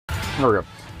There we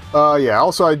go. Yeah,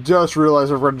 also I just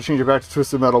realized I forgot to change it back to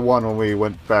Twisted Metal 1 when we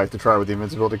went back to try with the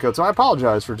invincibility code, so I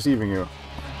apologize for deceiving you.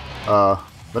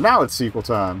 But now it's sequel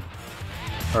time.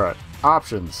 Alright,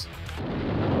 options.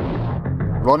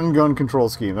 Run and gun control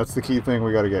scheme, that's the key thing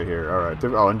we gotta get here. Alright,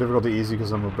 oh, and difficulty easy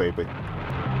because I'm a baby.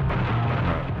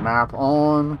 Alright, map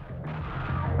on.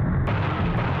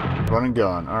 Run and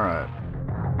gun, alright.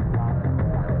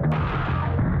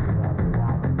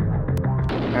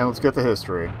 And let's get the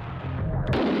history.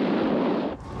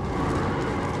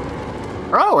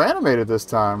 Oh, animated this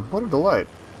time. What a delight.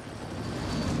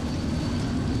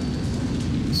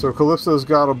 So Calypso's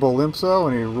got a Bolympso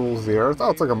and he rules the earth. Oh,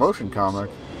 it's like a motion comic.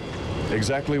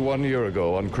 Exactly 1 year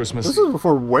ago on Christmas. This is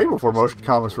before, way before motion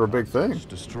comics were a big thing.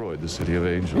 Destroyed the city of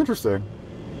Angel. Interesting.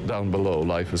 Down below,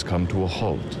 life has come to a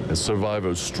halt as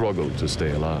survivors struggle to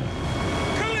stay alive.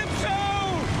 Calypso!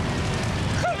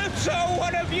 Calypso,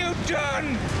 what have you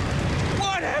done?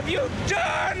 What have you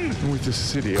done? With the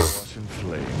city awash in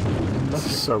flame. This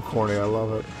is so corny, I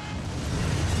love it.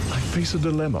 I face a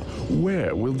dilemma.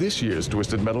 Where will this year's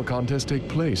Twisted Metal contest take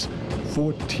place?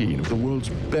 14 of the world's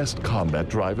best combat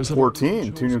drivers have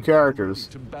 14, 2 new characters.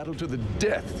 to battle to the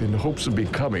death in hopes of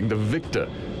becoming the victor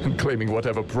and claiming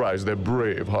whatever prize their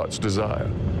brave hearts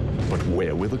desire. But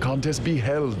where will the contest be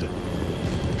held?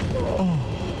 Oh,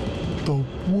 the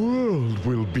world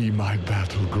will be my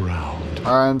battleground.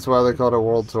 And that's why they call it a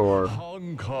world tour.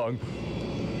 Hong Kong,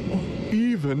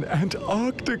 even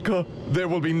Antarctica. There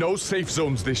will be no safe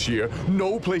zones this year,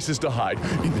 no places to hide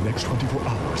in the next 24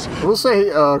 hours. I will say,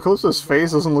 Calypso's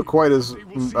face doesn't look quite as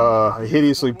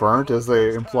hideously burnt as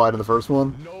they implied in the first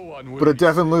one. But it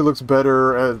definitely looks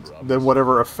better than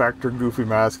whatever effect or goofy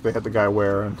mask they had the guy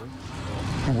wearing.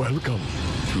 Welcome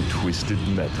to Twisted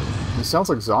Metal. He sounds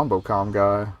like Zombocom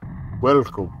guy.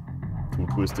 Welcome to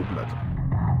Twisted Metal.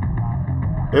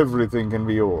 Everything can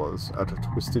be yours at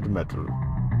Twisted Metal.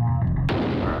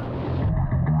 Alright.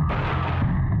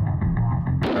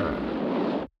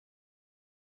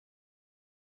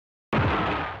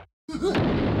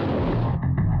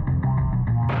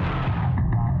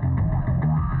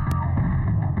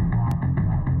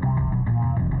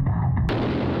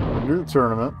 New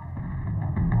tournament.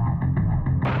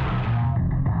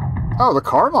 Oh, the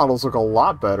car models look a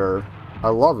lot better. I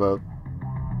love it.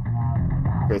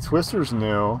 Okay, Twister's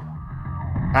new.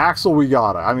 Axel, we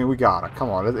gotta. I mean, we gotta. Come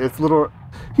on, it's little.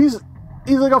 He's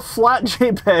like a flat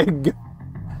JPEG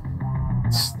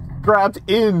strapped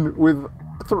in with.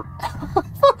 I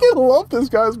fucking love this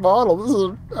guy's model. This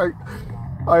is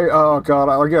oh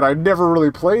god. Again, I never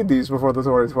really played these before the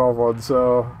 2012 one,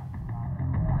 so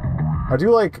I do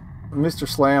like Mr.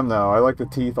 Slam though. I like the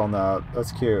teeth on that.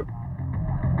 That's cute.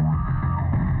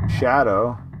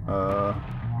 Shadow.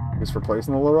 Is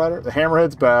replacing the lowrider. The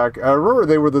Hammerhead's back. I remember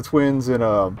they were the twins in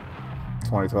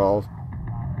 2012.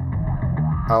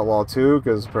 Outlaw 2,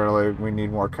 because apparently we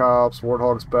need more cops.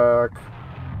 Warthog's back.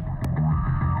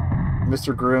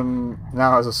 Mr. Grimm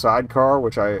now has a sidecar,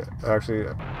 which I actually...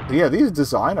 Yeah, these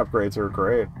design upgrades are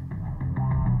great.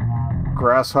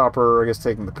 Grasshopper, I guess,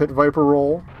 taking the Pit Viper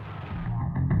role.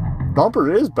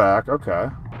 Thumper is back. Okay.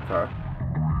 Okay.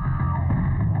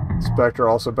 Spectre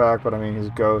also back, but I mean, he's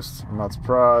a ghost. I'm not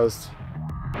surprised.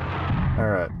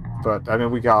 Alright. But, I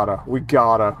mean, we gotta. Can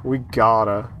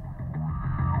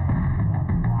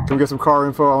we get some car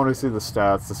info? I want to see the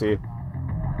stats to see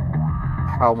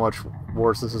how much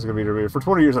worse this is going to be to me. For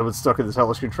 20 years, I've been stuck in this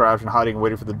hellish contraption, hiding and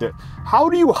waiting for the day. How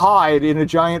do you hide in a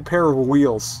giant pair of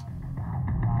wheels?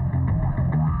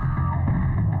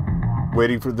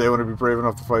 Waiting for the day when to be brave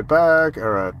enough to fight back.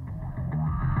 Alright.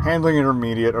 Handling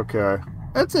intermediate. Okay.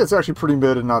 It's actually pretty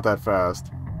mid and not that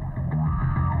fast.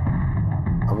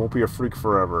 I won't be a freak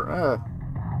forever.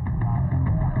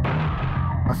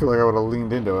 I feel like I would have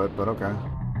leaned into it, but okay.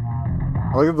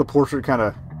 I like that the portrait kind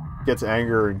of gets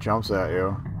angry and jumps at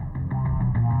you.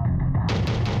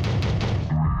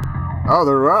 Oh,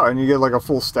 wow, and you get like a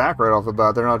full stack right off the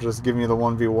bat. They're not just giving you the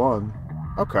 1v1.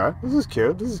 Okay, this is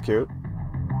cute. This is cute.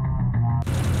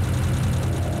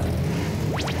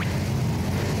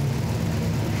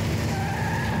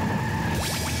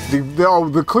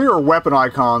 The clearer weapon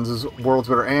icons is worlds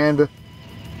better, and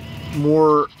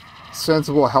more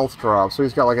sensible health drop. So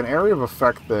he's got like an area of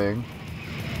effect thing.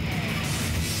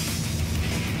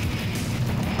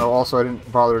 Oh, also I didn't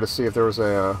bother to see if there was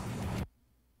a...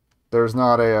 there's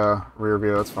not a rear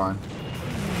view, that's fine.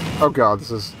 Oh god,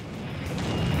 this is...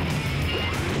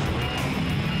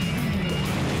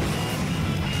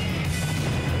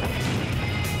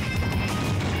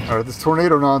 Alright, this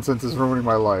tornado nonsense is ruining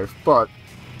my life, but...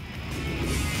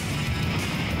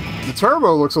 the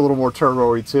turbo looks a little more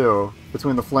turbo-y too,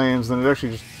 between the flames, and it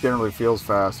actually just generally feels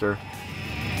faster.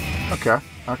 Okay.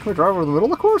 Can we drive over the middle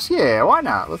of the course? Yeah, why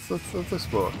not? Let's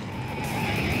explore.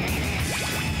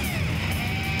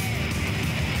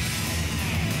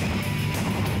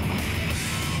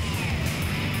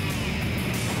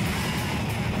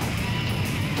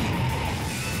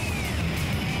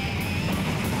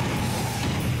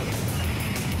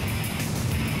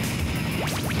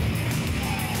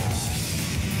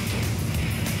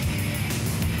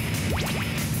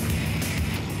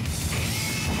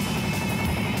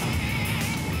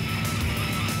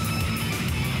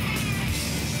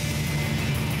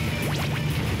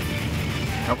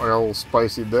 I got a little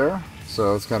spicy there,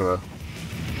 so it's kind of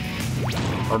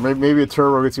a... Or maybe a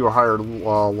turbo gets you a higher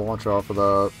launch off of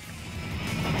that.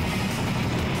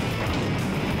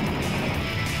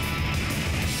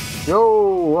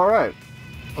 Yo, alright.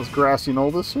 Let's grassy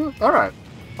knoll this shit. Alright.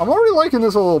 I'm already liking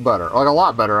this a little better. Like, a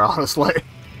lot better, honestly.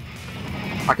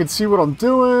 I can see what I'm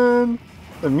doing.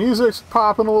 The music's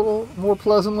popping a little more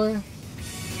pleasantly.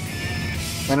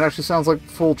 And it actually sounds like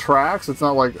full tracks. It's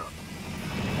not like...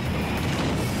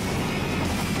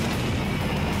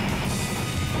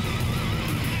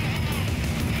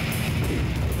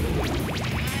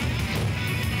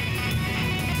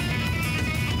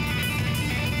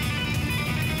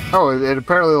 Oh, it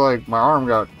apparently, like, my arm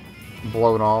got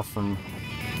blown off from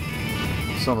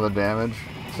some of the damage.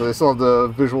 So they still have the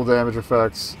visual damage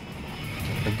effects.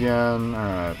 Again,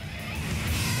 alright.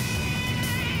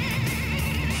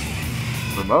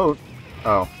 Remote?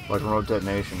 Oh, like remote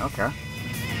detonation, okay.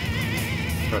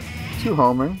 Got 2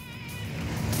 homing.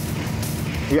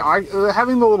 Yeah,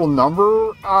 having the little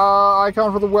number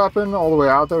icon for the weapon all the way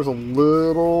out there is a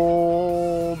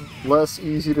little less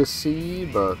easy to see,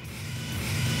 but...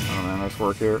 Oh man, nice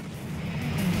work here.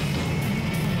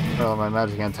 Well, my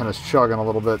magic antenna's chugging a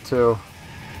little bit too.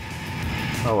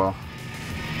 Oh well.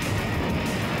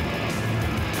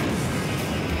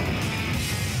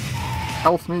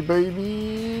 Health me, baby!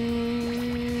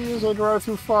 As I drive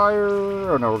through fire.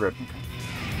 Oh no, we're good. Okay.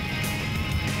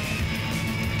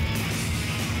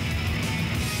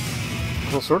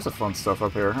 There's all sorts of fun stuff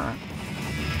up here. Alright.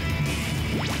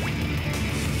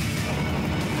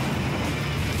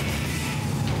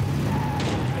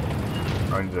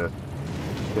 I need to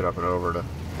get up and over to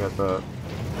get that.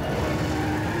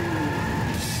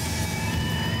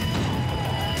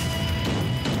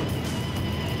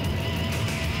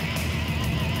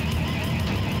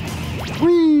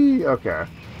 Whee! Okay.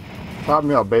 Pop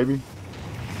me up, baby.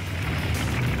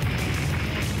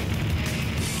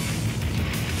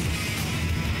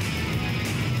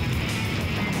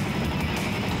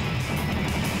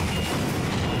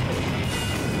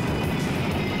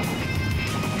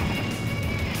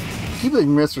 I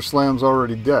think Mr. Slam's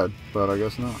already dead, but I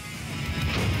guess not.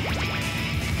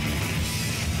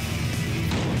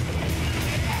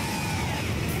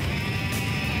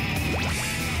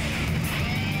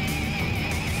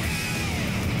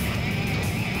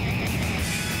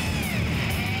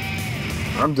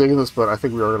 I'm digging this, but I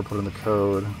think we are going to put in the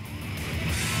code.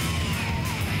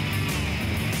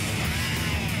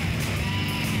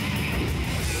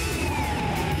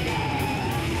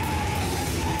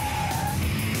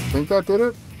 Think that did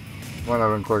it? Might not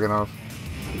have been quick enough.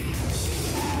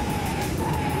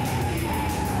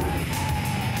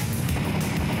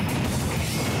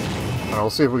 We'll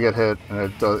see if we get hit and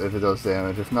if it does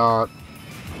damage. If not,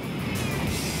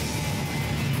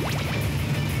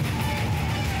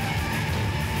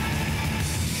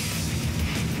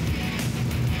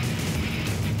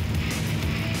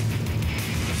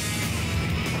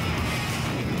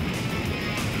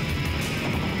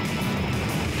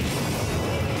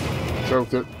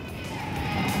 choked it.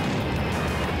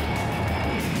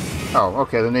 Oh,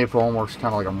 okay, the napalm works kind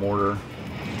of like a mortar.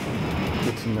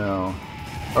 Good to know.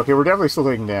 Okay, we're definitely still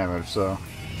taking damage, so...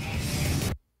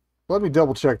 Let me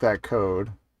double check that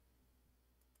code.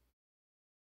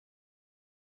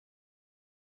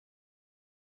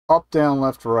 Up, down,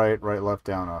 left, right, right, left,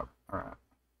 down, up. Alright.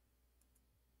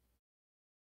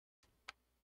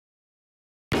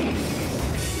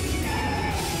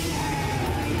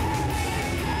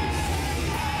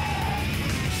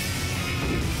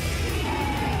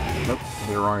 Nope,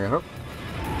 did it wrong again. Nope.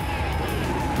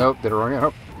 Nope, did it wrong again.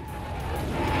 Nope.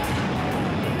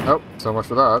 Nope, so much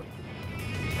for that.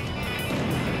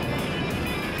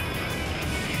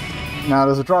 Now,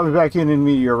 does it drop me back in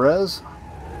meteor res?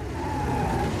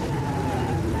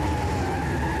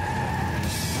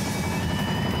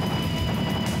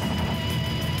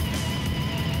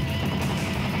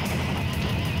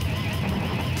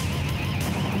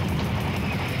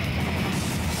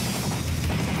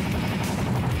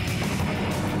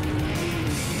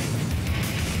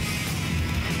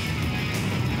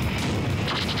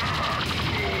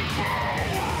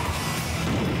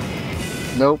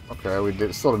 Nope. Okay, we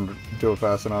still didn't do it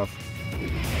fast enough.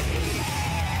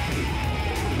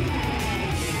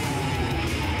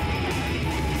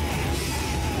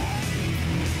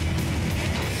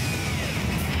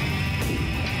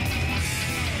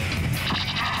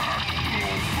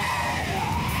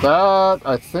 That,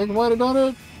 I think, might have done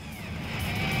it.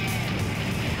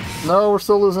 No, we're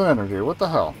still losing energy. What the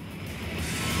hell?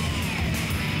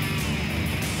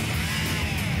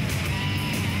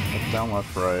 Up, down,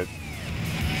 left, right.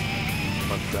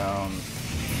 Left, down.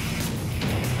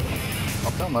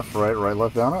 Up, down, left, right, right,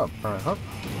 left, down, up. Alright, up.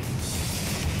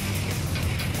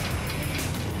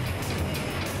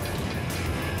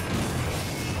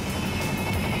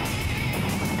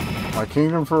 My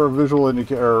kingdom for a visual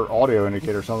indicator, or audio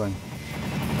indicator or something.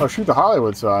 Oh, shoot the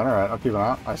Hollywood sign. Alright, I'll keep an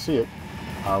eye. I see it.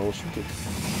 I will shoot it.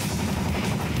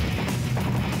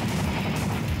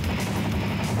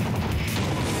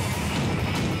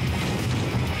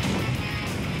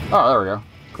 Oh, there we go.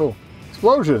 Cool.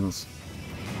 Explosions!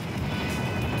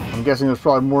 I'm guessing there's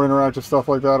probably more interactive stuff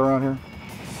like that around here.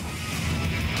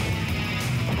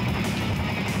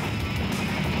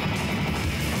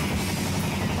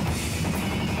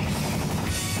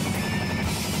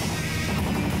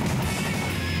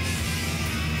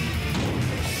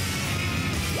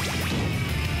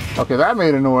 Okay, that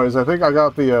made a noise. I think I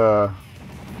got the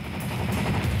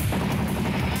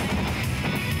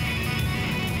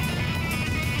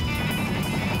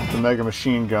mega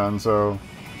machine gun, so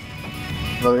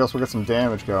I guess we'll get some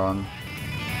damage going.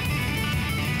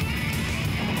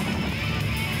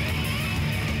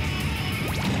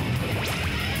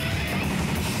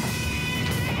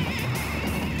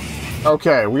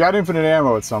 Okay, we got infinite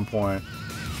ammo at some point.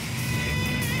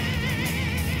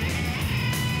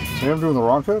 So maybe I'm doing the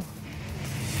wrong code?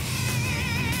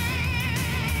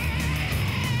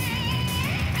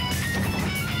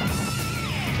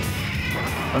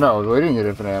 Oh no, we didn't get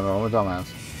infinite ammo. I'm a dumbass.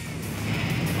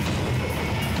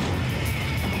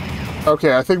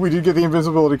 Okay, I think we did get the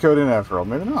invincibility code in after all.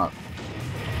 Maybe not.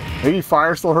 Maybe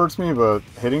fire still hurts me, but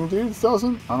hitting dudes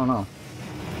doesn't? I don't know.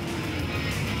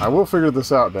 I will figure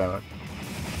this out, damn it.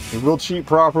 We will cheat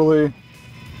properly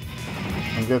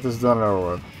and get this done and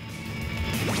over with.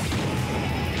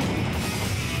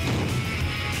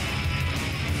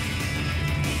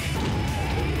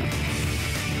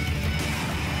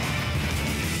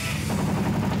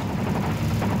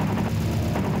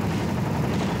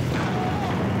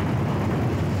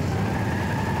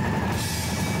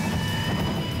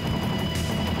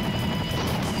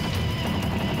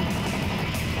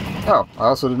 Oh, I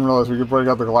also didn't realize we could break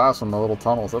out the glass in the little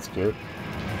tunnels. That's cute.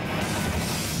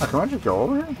 Oh, can I just go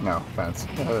over here? No, fence.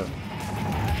 Yeah.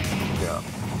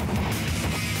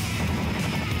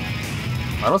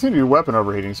 I don't seem to be weapon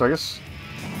overheating, so I guess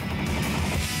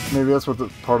maybe that's what the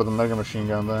part of the mega machine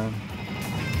gun thing.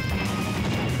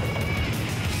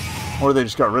 Or they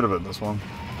just got rid of it in this one.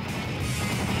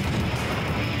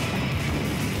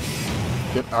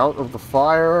 Get out of the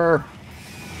fire.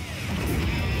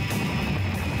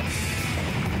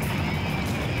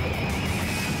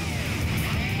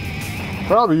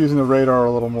 Probably using the radar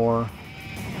a little more. I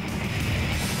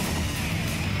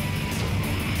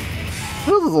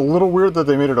feel it's a little weird that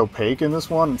they made it opaque in this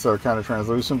one instead of kind of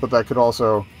translucent, but that could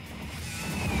also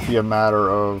be a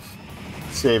matter of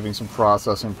saving some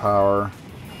processing power.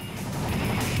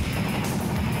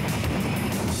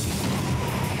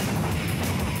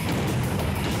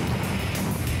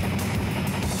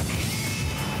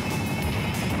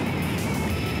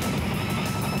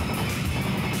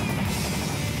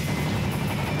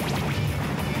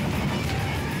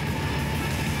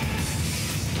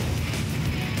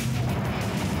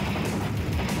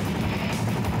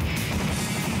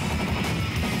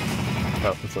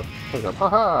 Oh, it's a pickup.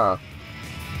 Haha! Alright,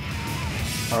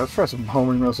 let's try some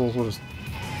homing missiles. We'll just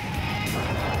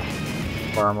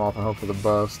fire them off and hope for the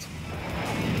best.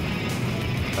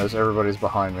 As everybody's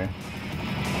behind me.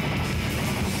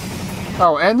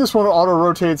 Oh, and this one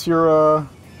auto-rotates your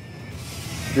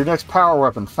next power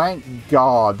weapon. Thank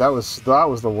God. That was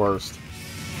the worst.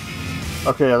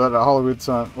 Okay, yeah, that Hollywood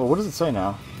sign. Well, what does it say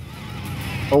now?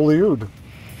 Oliud.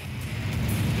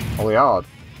 Oliad.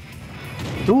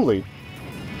 Dooley.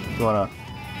 You wanna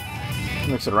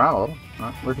mix it around a little?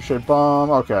 Right. Ricochet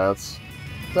bomb. Okay,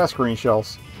 that's green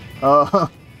shells.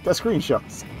 That's green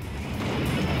shells.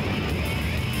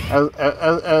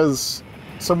 As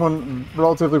someone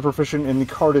relatively proficient in the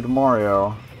carded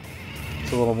Mario,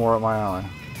 it's a little more up my alley.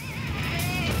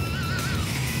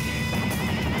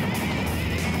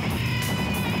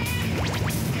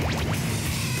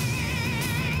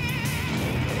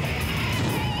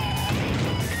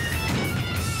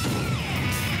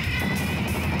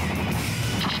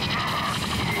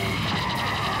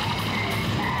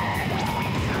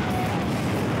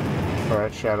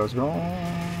 Shadow's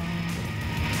gone.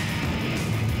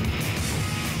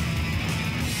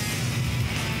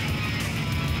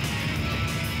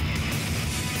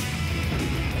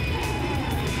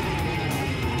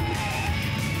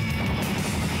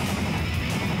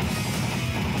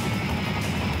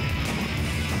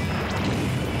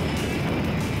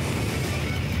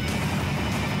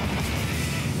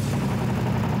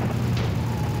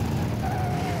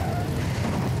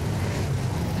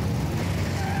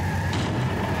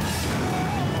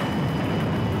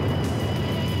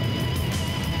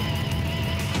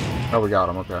 Oh, we got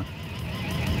him, okay.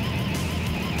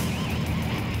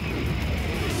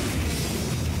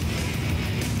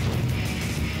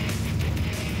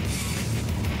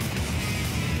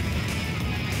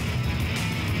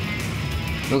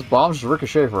 Those bombs just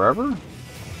ricochet forever?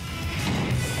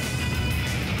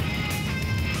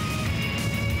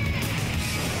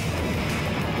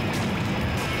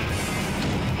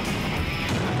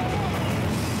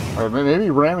 Alright, maybe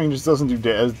ramming just doesn't do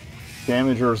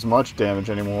damage or as much damage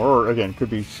anymore, or again, could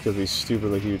be because of these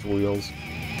stupidly huge wheels.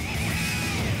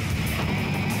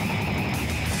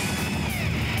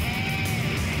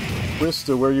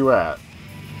 Twista, where you at?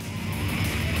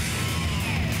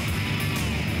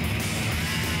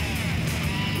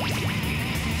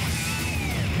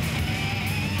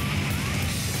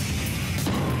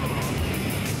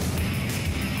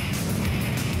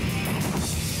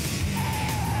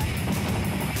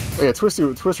 Oh, yeah, Twister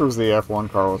was the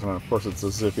F1 car, wasn't it? Of course, it's a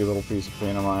zippy little piece of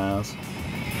pain in my ass.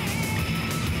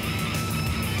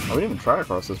 Oh, we didn't even try to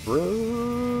cross this bridge.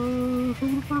 Where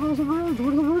did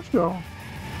the bridge go?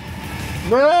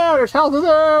 No, there's health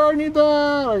there! I need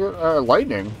that!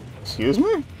 Lightning. Excuse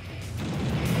me?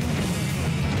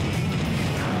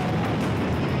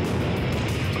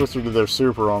 Twister did their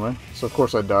super on me, so of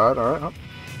course I died. Alright. Oh.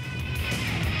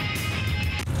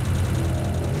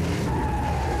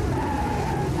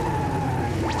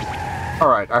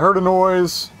 Alright, I heard a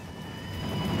noise.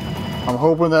 I'm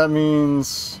hoping that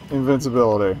means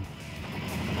invincibility.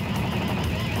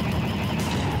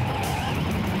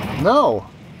 No!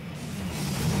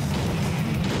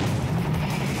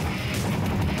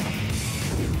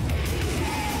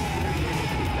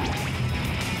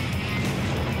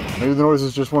 Maybe the noise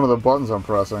is just one of the buttons I'm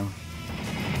pressing.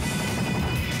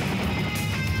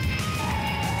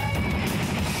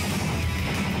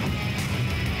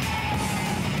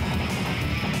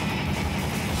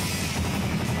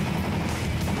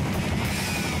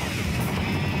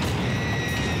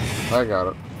 I got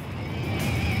it.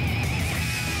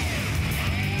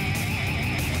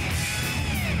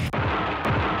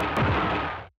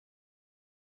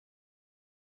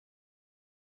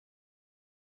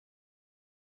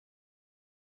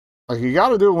 Like, you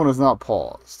gotta do it when it's not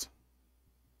paused.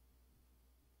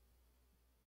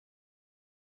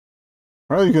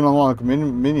 Apparently you can unlock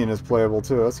Minion is playable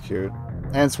too, that's cute.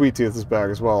 And Sweet Tooth is back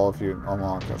as well if you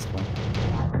unlock, that's cool.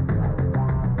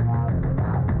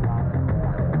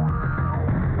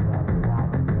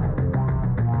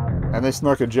 And they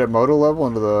snuck a Jet Moto level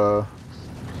into the...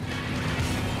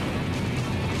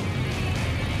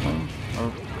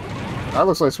 That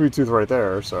looks like Sweet Tooth right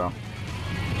there, so...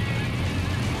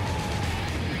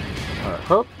 Alright,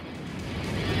 hook.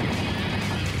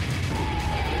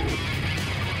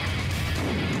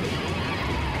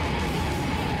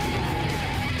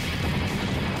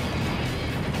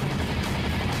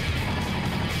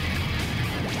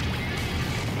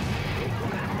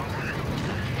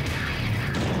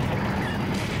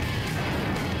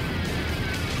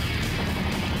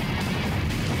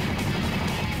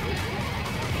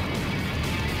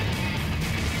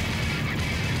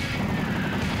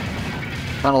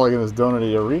 Kind of like in this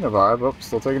donut-y arena vibe. Oh,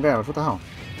 still taking damage. What the hell?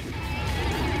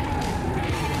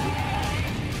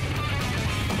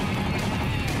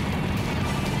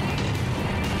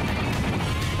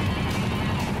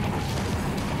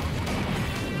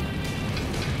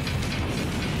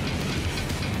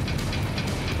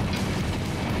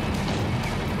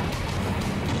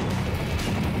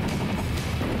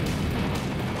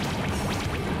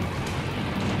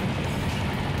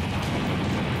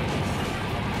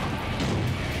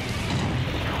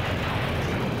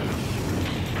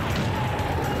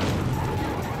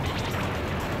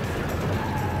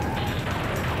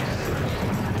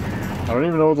 I don't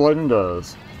even know what the lightning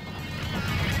does.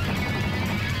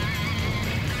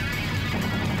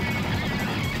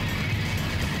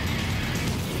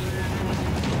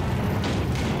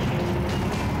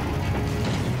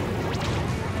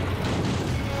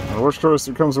 The worst case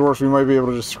it comes to worst, we might be able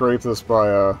to just scrape this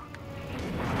by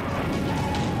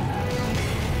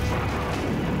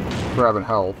grabbing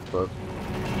health, but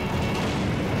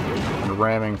and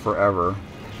ramming forever.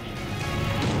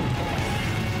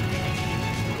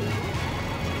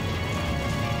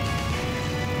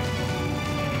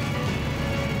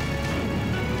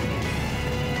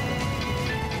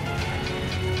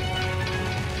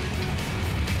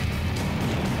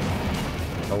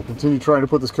 I will continue trying to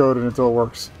put this code in until it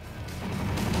works.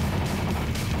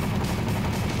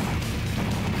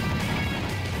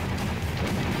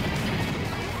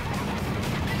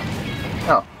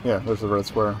 Oh, yeah, there's the red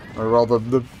square. Or, well,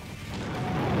 the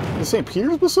St.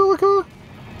 Peter's Basilica?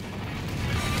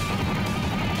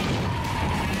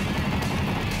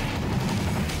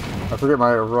 I forget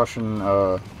my Russian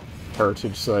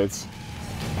heritage sites.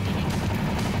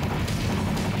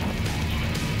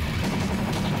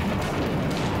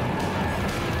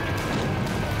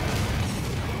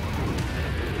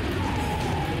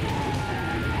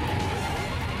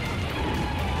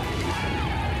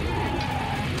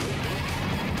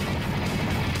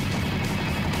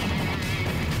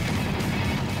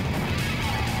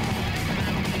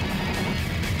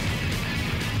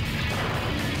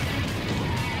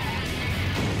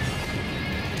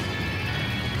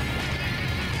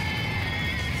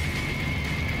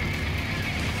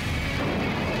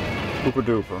 Super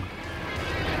duper.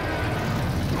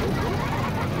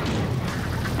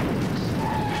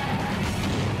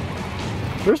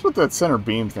 Here's what that center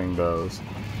beam thing does.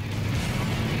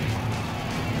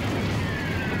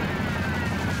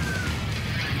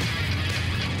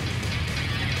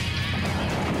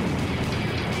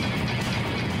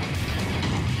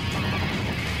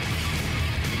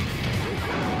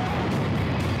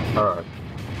 Alright.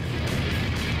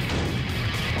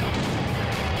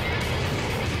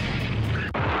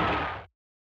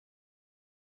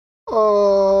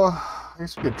 I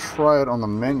guess we could try it on the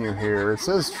menu here. It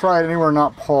says try it anywhere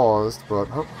not paused, but...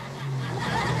 Oh.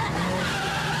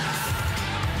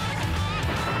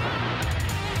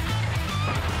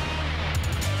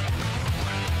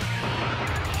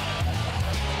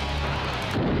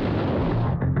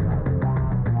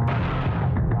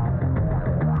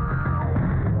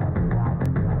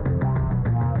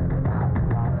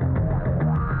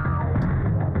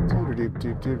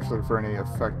 Deep, just looking for any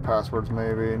effect passwords,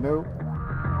 maybe. Nope.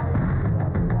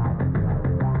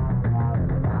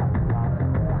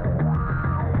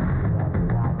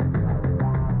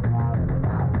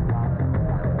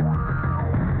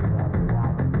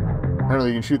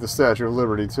 Apparently you can shoot the Statue of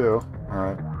Liberty, too.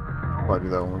 Alright. Probably do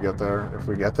that when we get there, if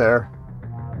we get there.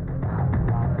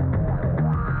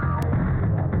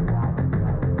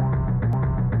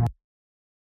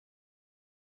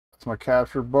 That's my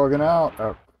capture bugging out.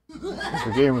 Oh. If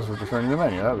the game was returning the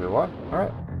menu, that'd be what?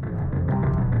 Alright.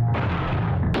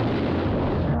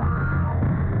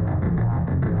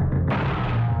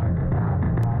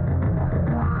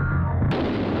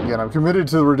 Again, I'm committed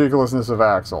to the ridiculousness of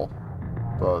AXEL,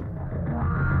 but...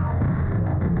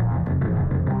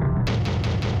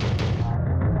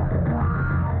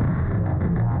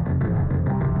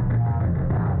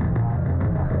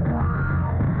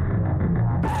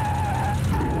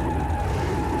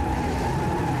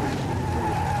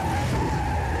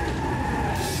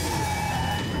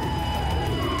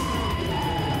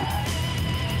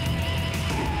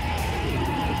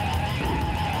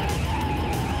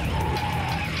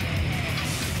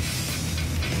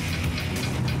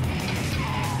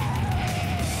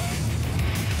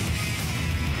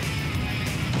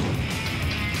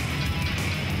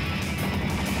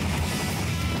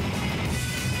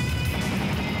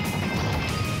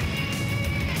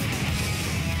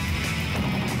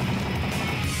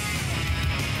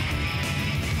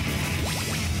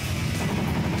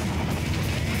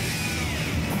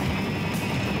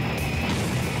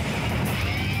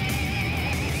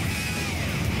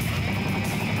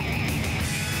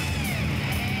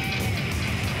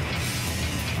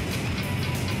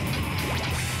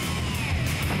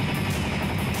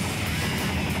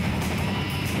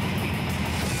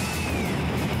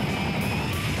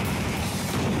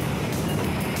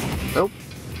 Nope.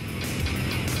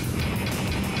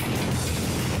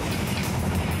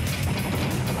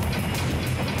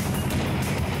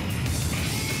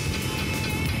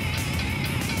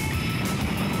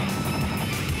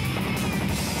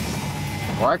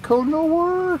 Why code no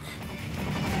work?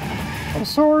 I'm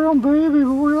sorry, I'm baby, but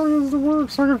really needs to work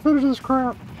so I can finish this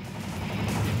crap.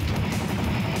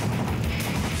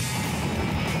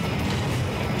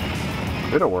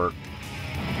 It'll work.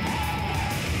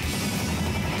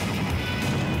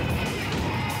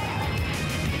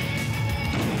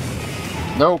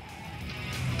 Nope.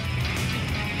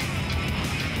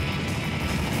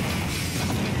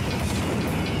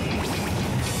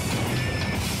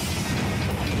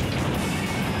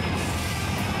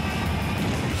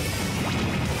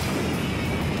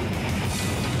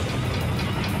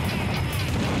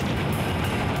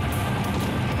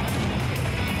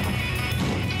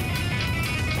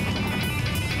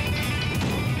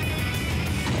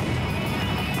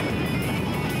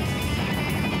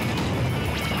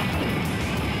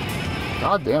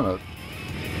 God damn it.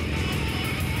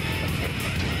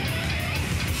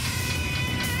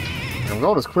 I'm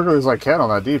going as quickly as I can on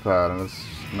that D-pad, and it's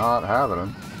not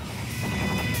happening.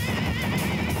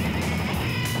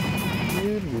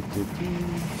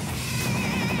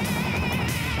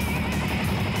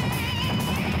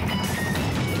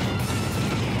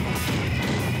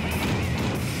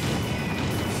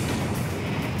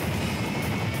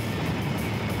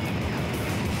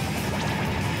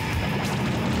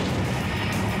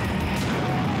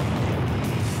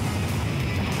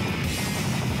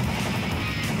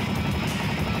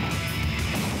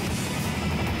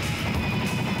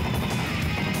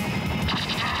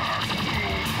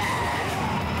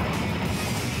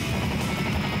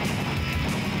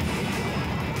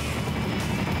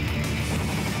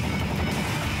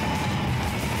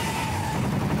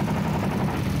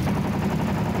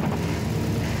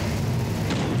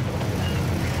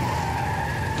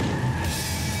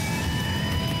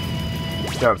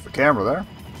 There's the camera there.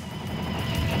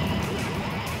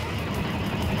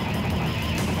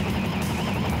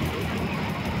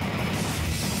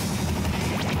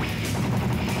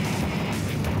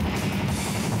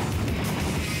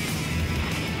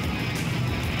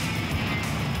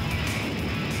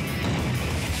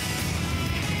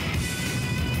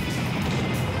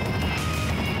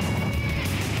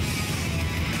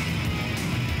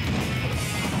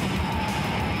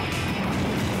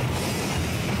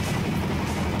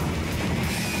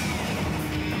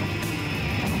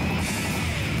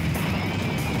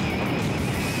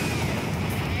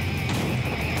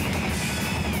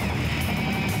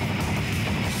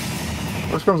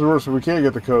 Worst comes to worst, if we can't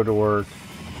get the code to work,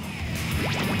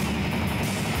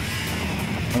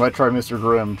 I might try Mr.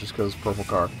 Grimm just because purple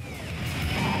car.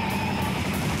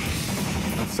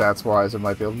 And stats-wise, it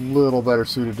might be a little better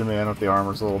suited to me. I don't know if the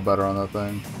armor's a little better on that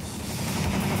thing.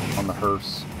 On the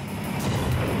hearse.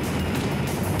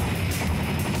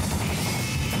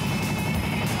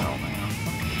 Oh, man.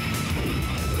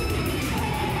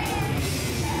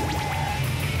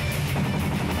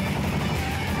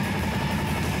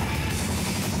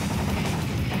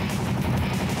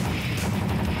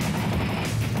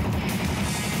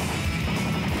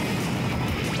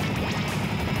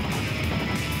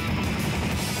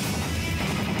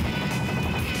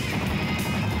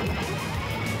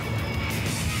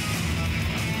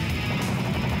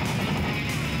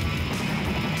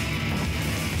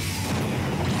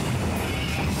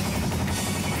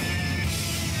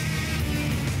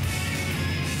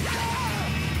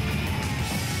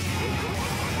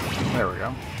 There we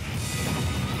go.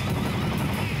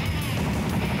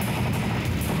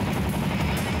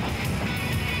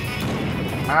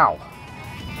 Ow.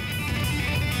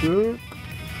 Shoot.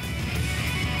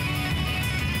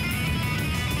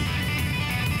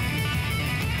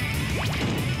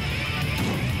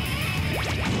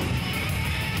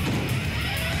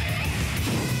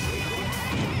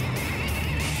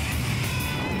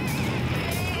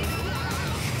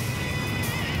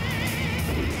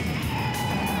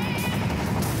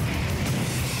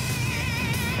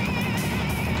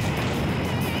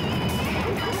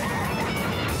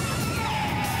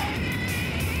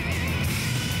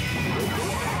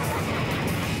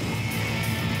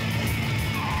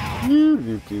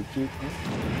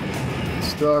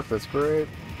 Stuff, that's great.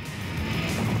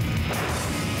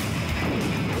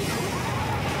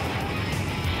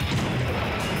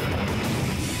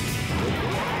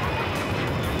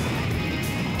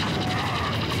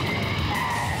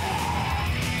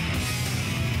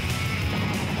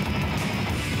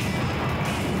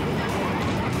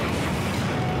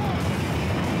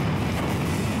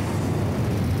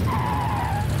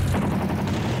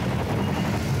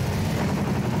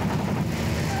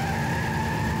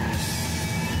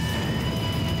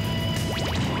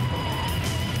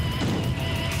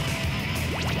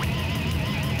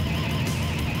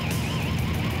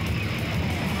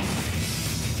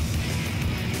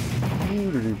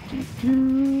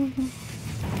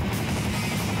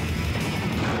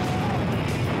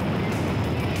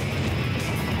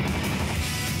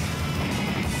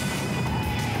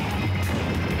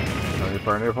 Now you're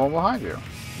starting to fall behind you.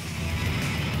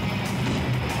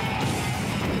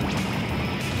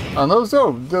 Oh,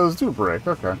 those do break.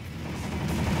 Okay.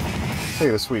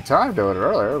 Take a sweet time doing it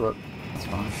earlier, but it's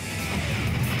fine.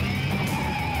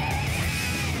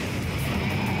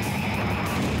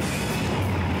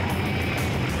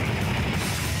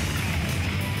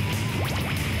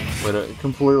 Way to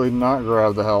completely not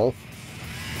grab the health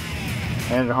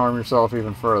and to harm yourself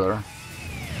even further.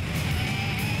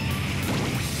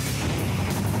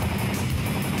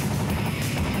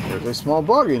 There's a small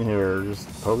bug in here just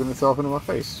poking itself into my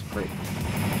face. Great.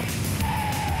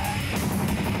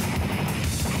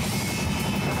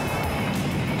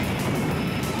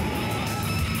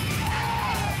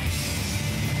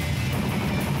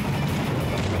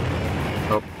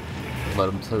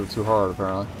 let him too hard,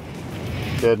 apparently.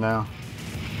 Dead now.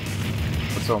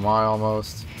 But so am I,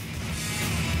 almost.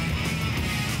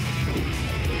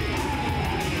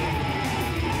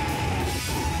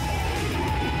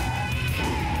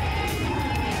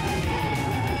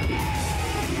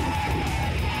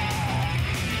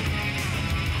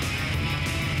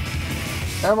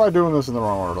 Am I doing this in the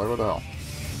wrong order? Like, what the hell?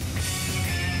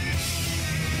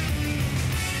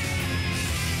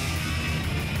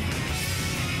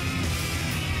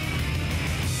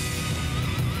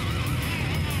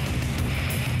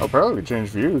 Oh, apparently we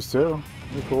changed views, too.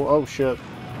 Pretty cool. Oh, shit.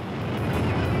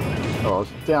 Oh,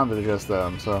 it's down to just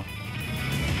them, so...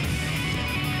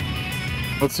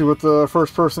 Let's see what the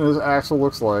first person is Axel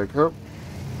looks like. Oh,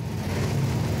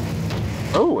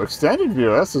 oh, extended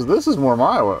view. This is more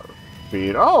my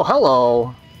speed. Oh,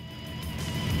 hello.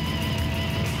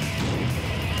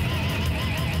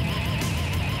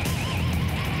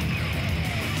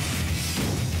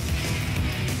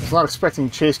 I was not expecting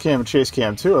chase cam and chase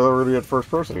cam too. I thought we were going to get first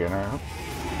person again, right?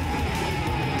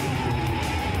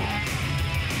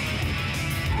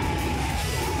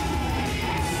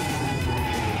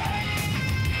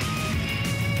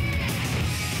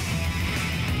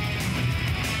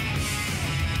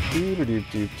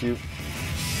 Doop.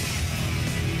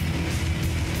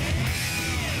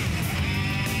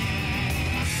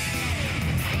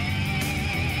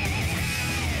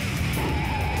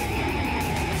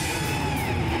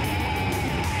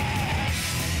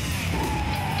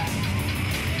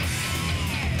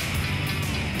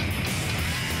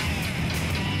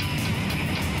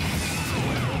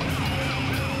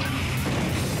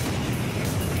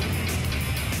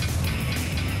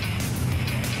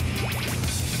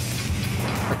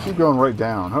 Keep going right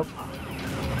down. Oh.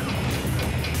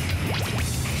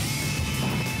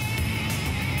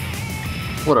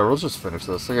 Whatever, let's just finish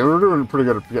this. Okay, we're doing pretty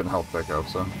good at getting health back up,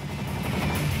 so.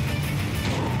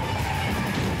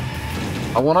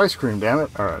 I want ice cream, damn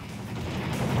it. Alright.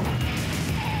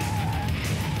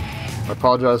 I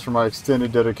apologize for my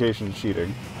extended dedication to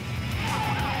cheating.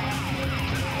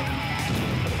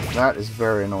 That is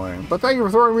very annoying. But thank you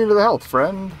for throwing me to the health,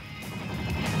 friend.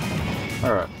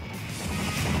 Alright.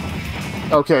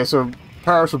 Okay, so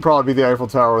Paris would probably be the Eiffel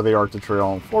Tower or the Arc de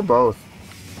Triomphe, or both.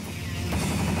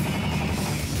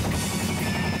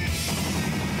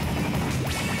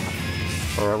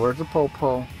 Alright, where's the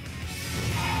po-po?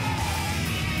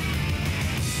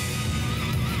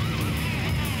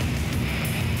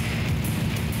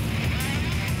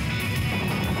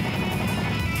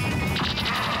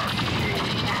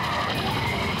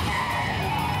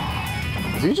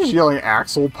 Is he just yelling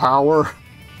AXEL POWER?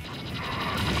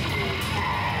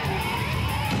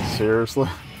 Seriously?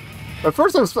 At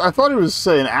first I thought he was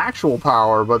saying actual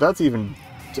power, but that's even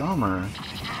dumber.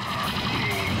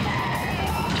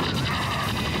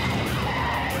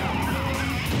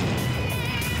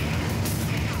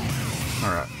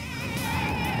 Alright.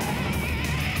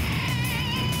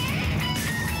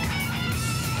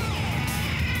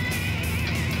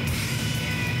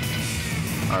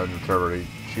 Alright, recovery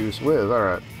juice with,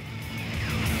 alright.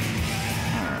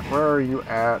 Alright, where are you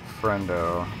at,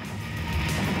 friendo?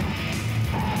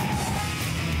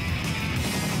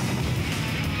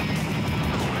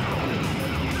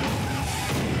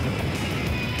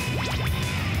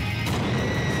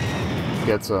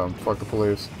 Get some. Fuck the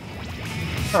police.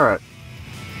 Alright.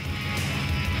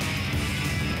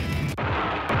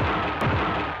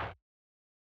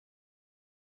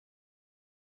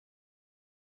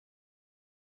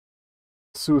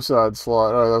 Suicide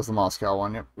slot. Oh, that was the Moscow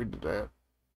one. Yep, we did that.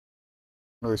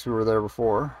 At least we were there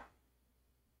before.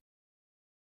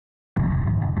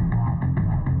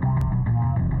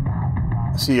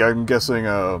 See, I'm guessing,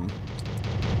 the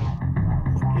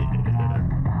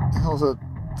hell's that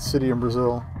city in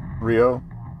Brazil? Rio?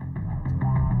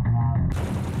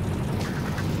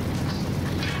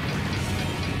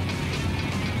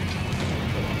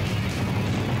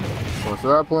 What's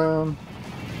that plan?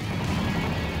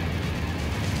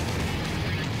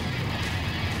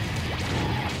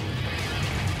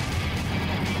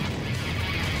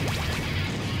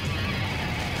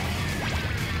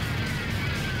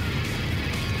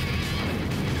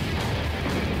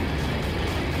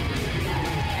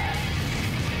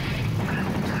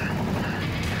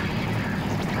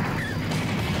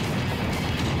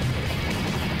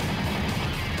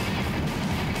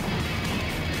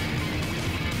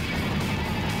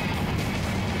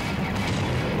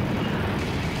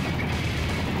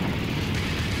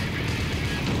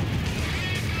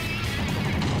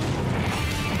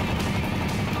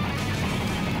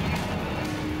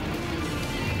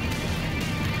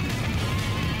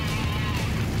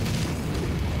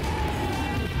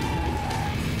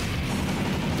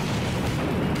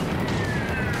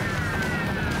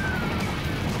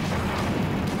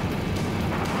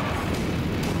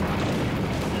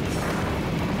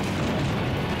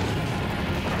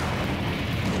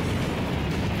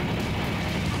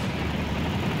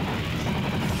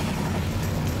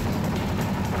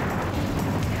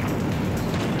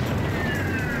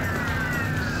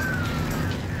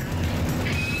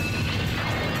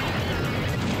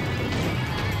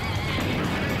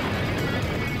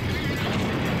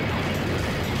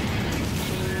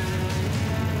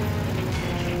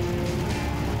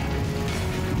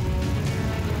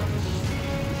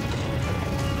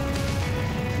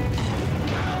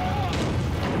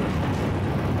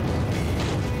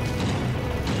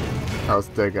 How's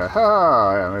the dead guy?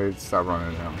 Ha! Yeah, maybe stop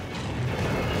running at him.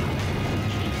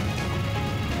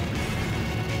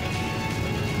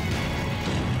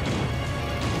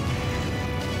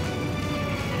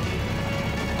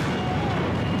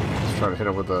 Let's try to hit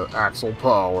him with the AXEL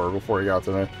POWER before he got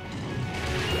to me.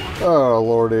 Oh,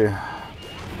 lordy.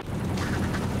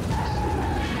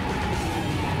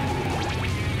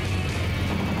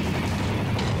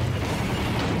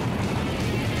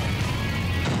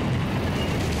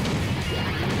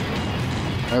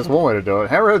 That's one way to do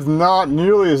it. Hammerhead's not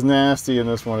nearly as nasty in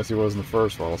this one as he was in the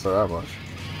first one, I'll say that much.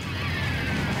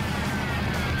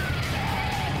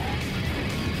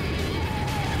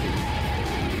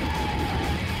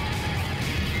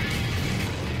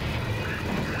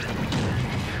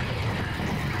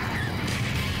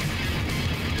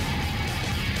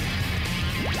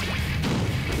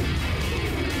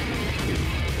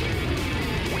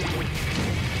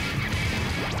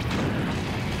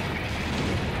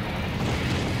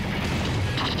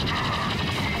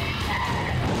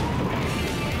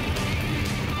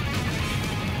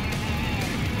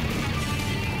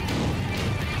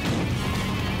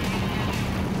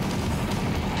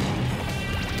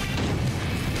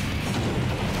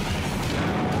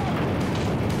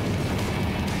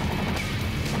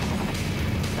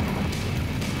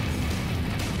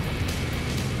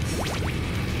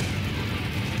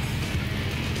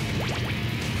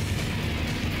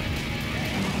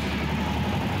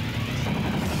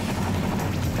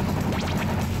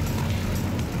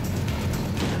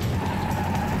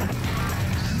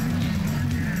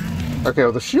 Okay,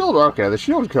 well the shield, okay, the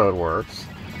shield code works.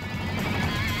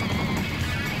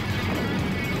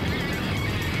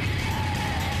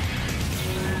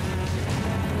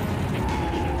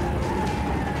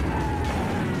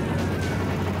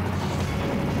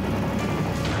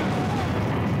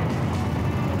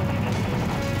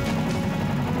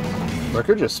 I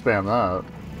could just spam that.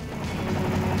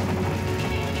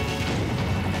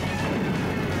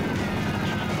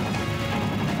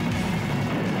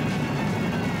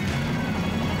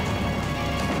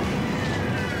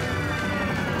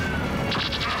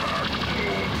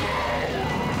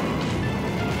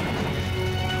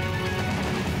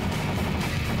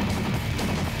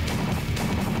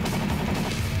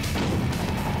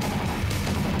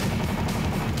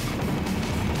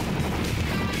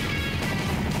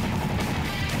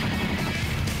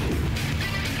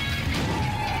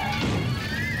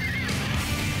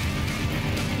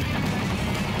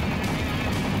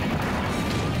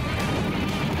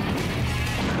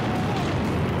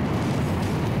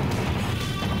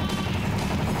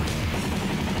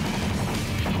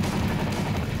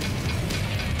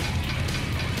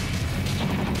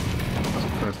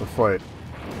 Fight.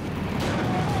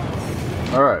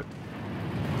 Alright.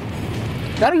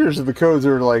 Kind of curious if the codes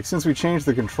are like, since we changed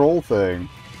the control thing,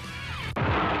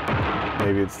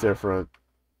 maybe it's different.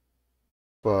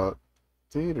 But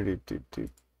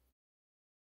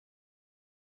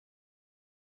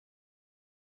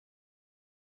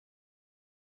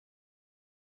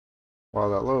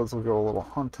while that loads, we'll go a little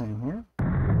hunting here.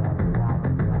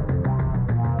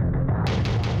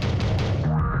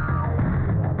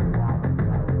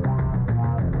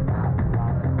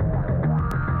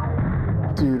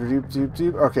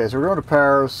 Okay, so we're going to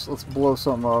Paris. Let's blow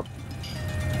something up.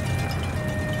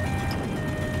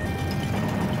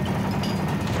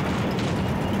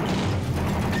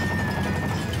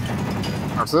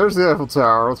 Alright, so there's the Eiffel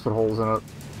Tower. Let's put holes in it.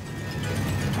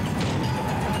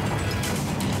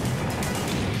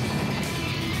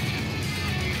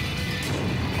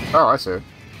 Oh, I see.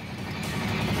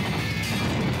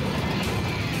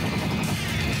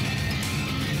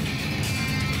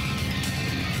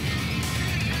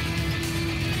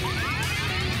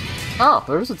 Oh,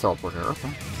 there's a teleport here, okay.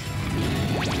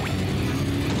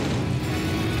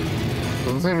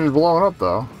 Doesn't seem to be blowing up,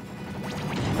 though.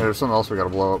 Hey, there's something else we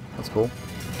gotta blow up. That's cool.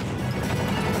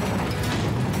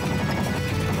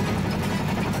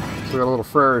 So we got a little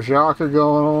Frere Jacques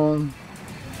going on.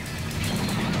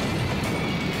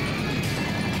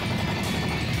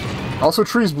 Also,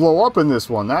 trees blow up in this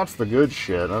one. That's the good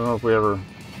shit. I don't know if we ever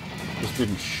just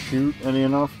didn't shoot any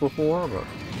enough before, but...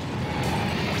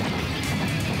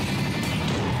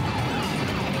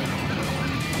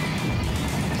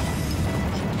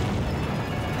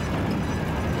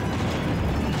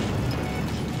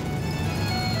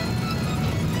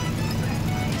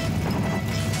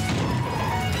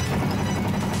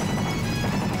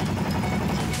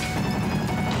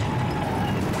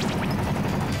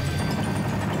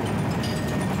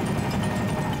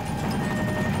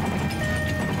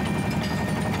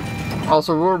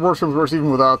 Also, worse comes worse,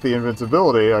 even without the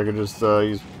invincibility, I could just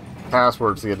use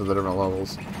passwords to get to the different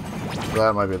levels.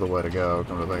 That might be the way to go,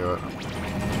 come to think of it.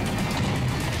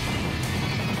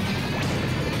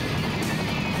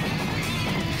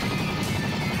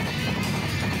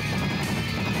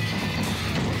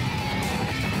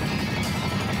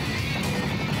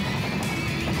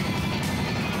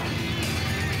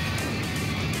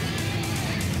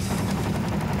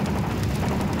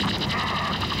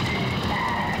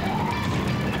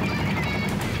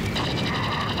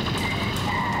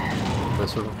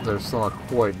 They're still not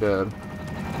quite dead.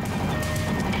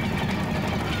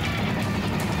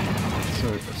 So,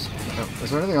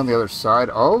 is there anything on the other side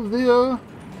of the,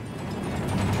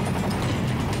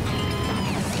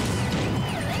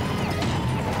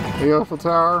 Eiffel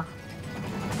Tower?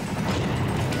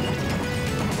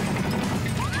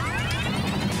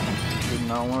 Did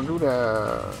not want to do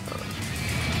that.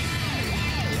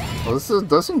 Well,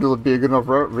 does seem to be a good enough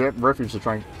refuge to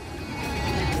try and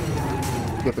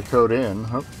get the code in.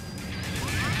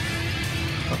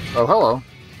 Oh, hello.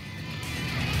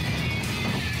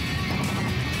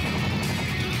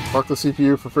 Fuck the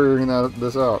CPU for figuring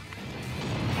this out.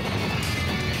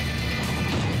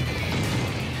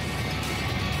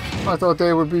 I thought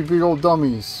they would be big old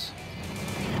dummies.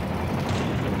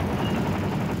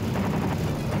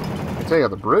 I take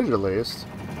out the bridge at least.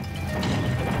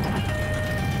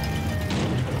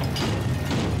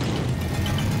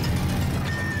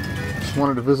 Just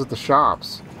wanted to visit the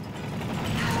shops.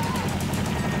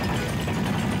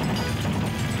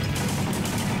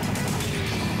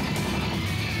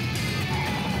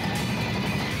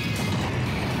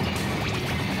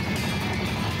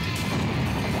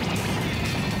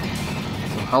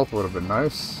 Health would have been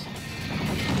nice.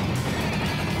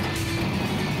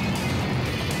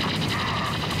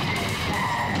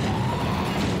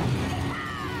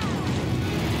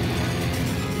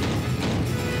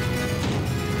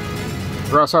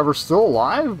 Grasshopper's still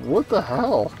alive? What the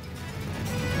hell?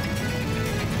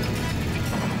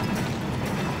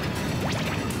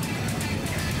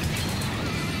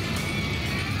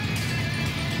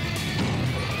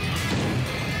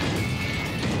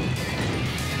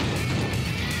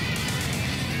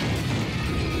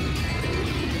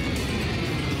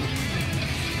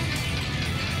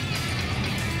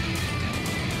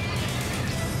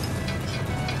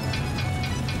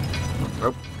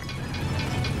 Nope.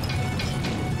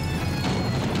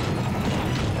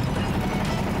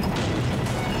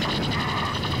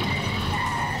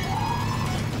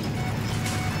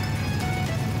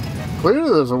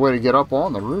 Clearly there's a way to get up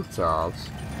on the rooftops.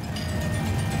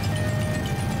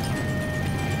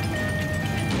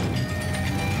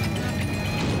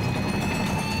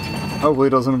 Hopefully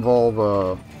it doesn't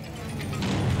involve,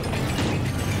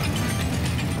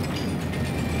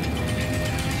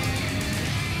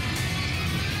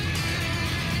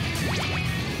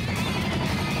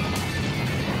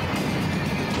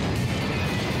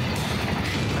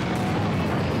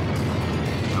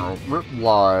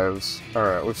 lives.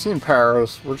 Alright, we've seen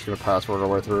Paris. We're just gonna password our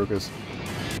way through because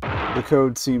the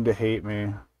code seemed to hate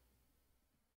me.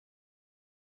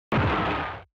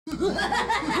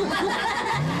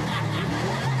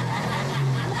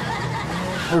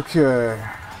 Okay.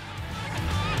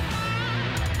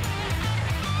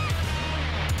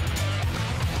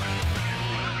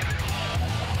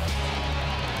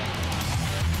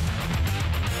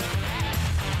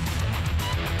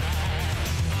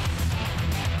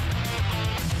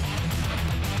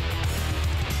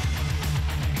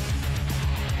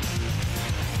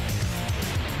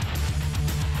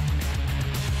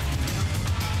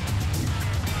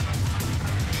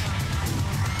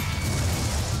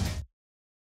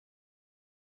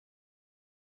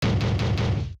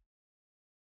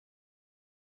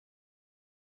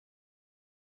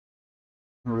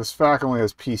 This FAQ only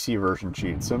has PC version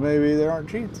cheats, so maybe there aren't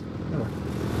cheats.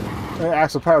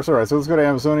 AXEL POWER, alright, so let's go to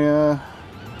Amazonia.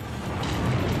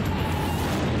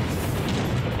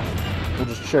 We'll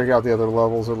just check out the other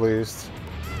levels at least.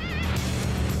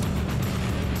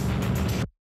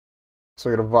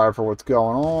 So I get a vibe for what's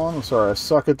going on. I'm sorry I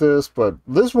suck at this, but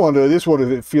this one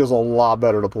it feels a lot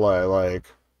better to play. Like,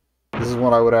 this is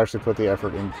one I would actually put the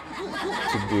effort in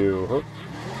to do. Oh.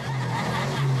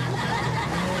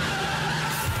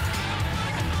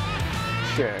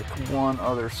 Check one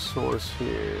other source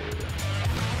here.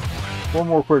 One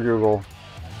more quick Google.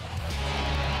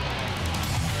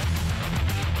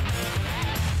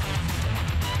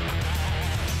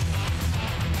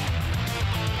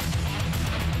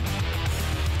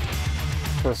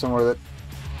 Try somewhere that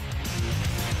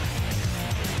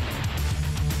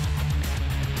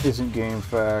isn't game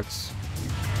facts.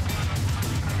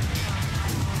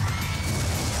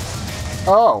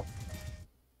 Oh!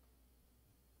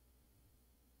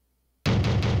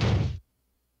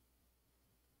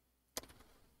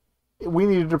 we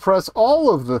needed to press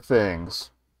all of the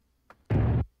things.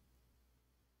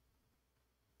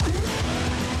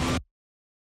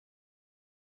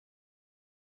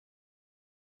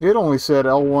 It only said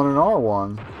L1 and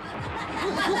R1.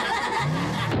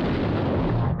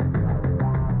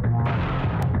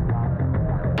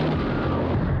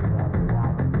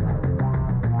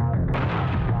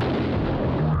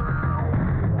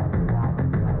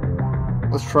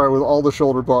 Let's try with all the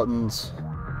shoulder buttons.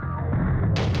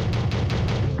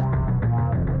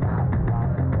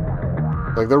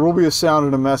 Like, there will be a sound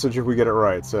and a message if we get it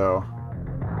right, so...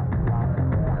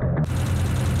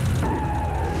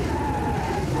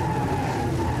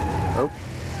 Oh.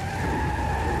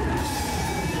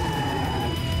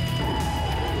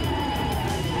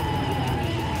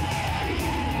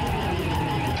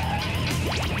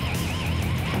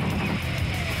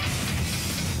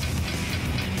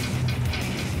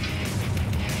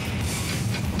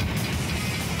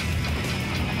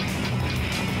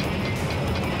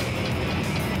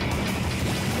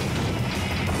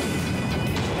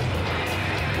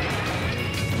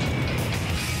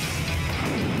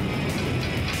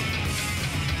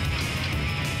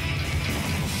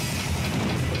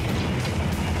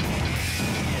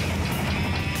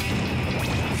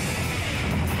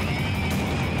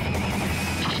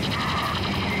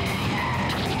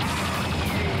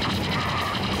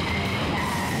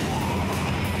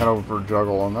 Kind of over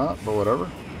juggle on that, but whatever.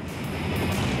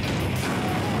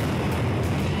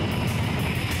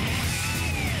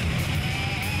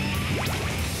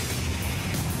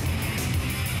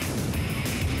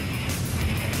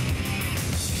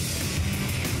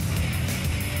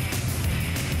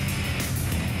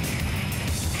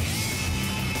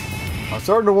 I'm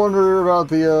starting to wonder about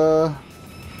the,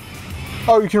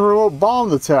 Oh, you can remote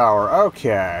bomb the tower.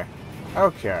 Okay.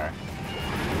 Okay.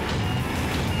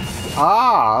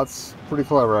 Ah, that's pretty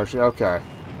clever, actually. Okay.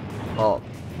 Well,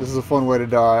 this is a fun way to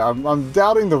die. I'm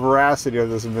doubting the veracity of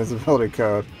this invincibility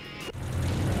code.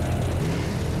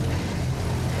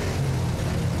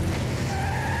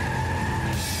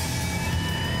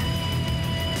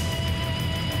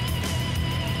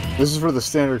 This is for the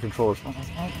standard controllers.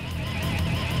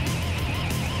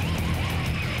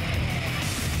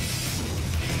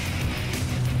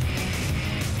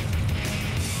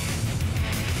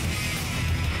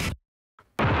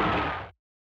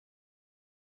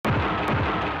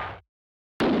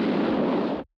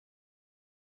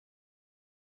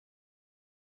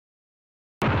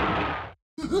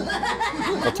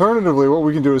 Alternatively, what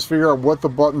we can do is figure out what the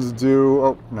buttons do.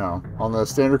 Oh, no. On the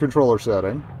standard controller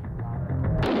setting.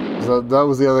 That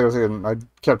was the other thing I was thinking. I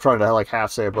kept trying to, like,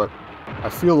 half say it, but I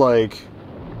feel like...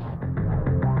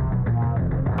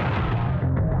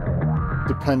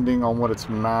 depending on what it's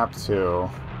mapped to,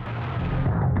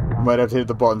 you might have to hit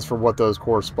the buttons for what those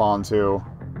correspond to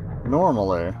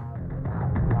normally.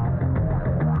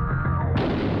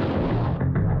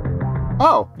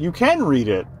 Oh, you can read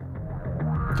it!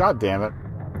 God damn it.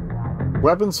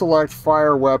 Weapon select,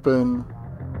 fire weapon.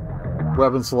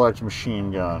 Weapon select, machine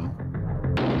gun.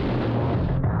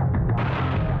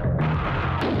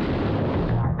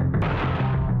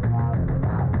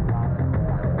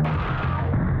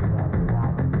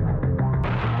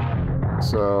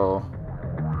 So...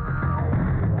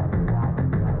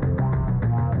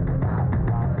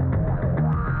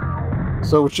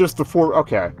 so it's just the four...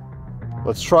 okay.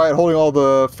 Let's try it holding all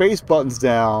the face buttons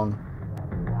down.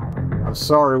 I'm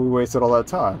sorry we wasted all that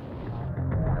time.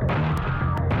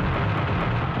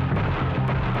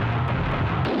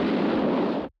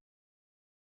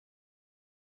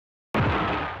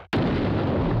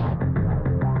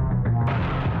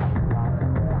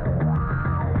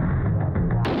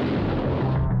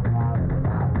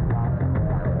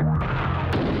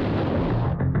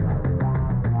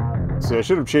 See, I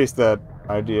should have chased that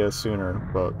idea sooner,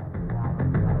 but...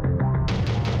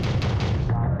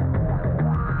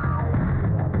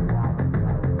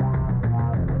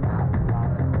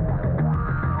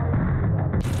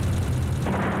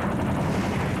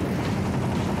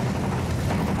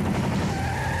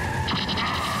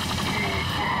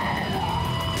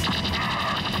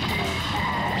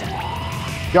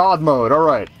 God mode,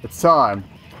 alright, it's time.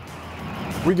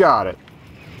 We got it.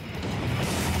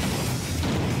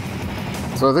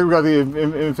 So I think we got the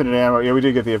infinite ammo. Yeah, we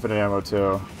did get the infinite ammo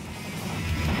too.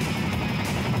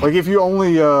 Like, if you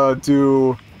only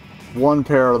do one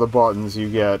pair of the buttons, you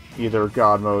get either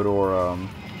God mode or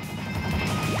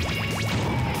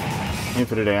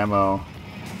infinite ammo.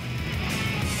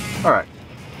 Alright.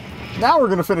 Now we're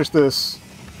going to finish this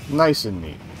nice and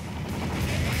neat.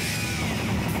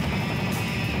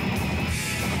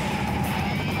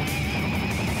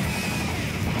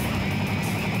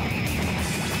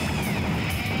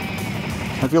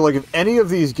 feel like if any of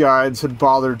these guides had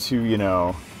bothered to, you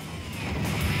know,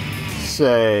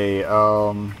 say,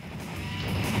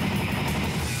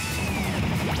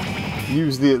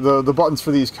 use the buttons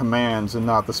for these commands and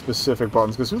not the specific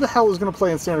buttons, because who the hell is going to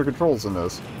play in standard controls in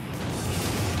this?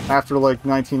 After, like,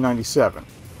 1997.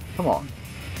 Come on.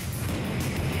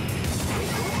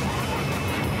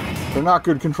 They're not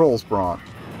good controls, Braun.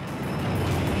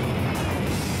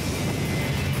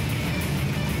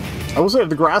 I will say,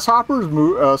 the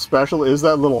Grasshopper's special is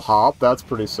that little hop. That's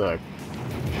pretty sick.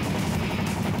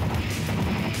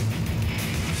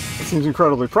 It seems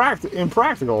incredibly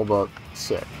impractical, but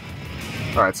sick.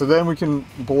 Alright, so then we can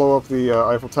blow up the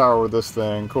Eiffel Tower with this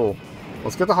thing. Cool.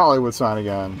 Let's get the Hollywood sign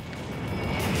again.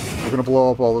 We're gonna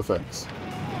blow up all the things.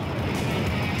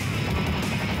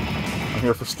 I'm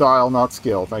here for style, not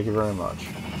skill. Thank you very much.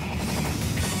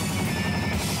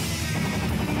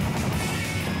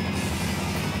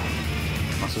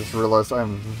 I just realized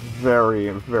I'm very,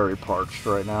 very parched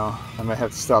right now. I may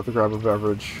have to stop to grab a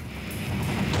beverage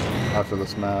after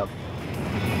this map.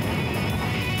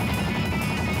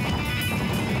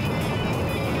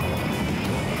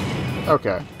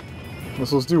 Okay.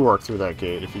 Missiles do work through that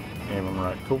gate if you aim them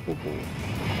right. Cool, cool, cool.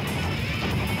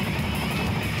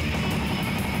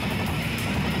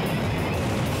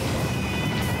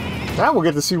 Now we'll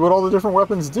get to see what all the different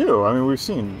weapons do. I mean, we've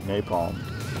seen napalm.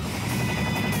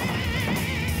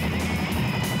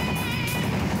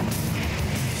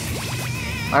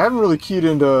 I haven't really keyed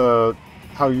into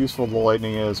how useful the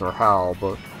lightning is or how,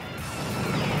 but...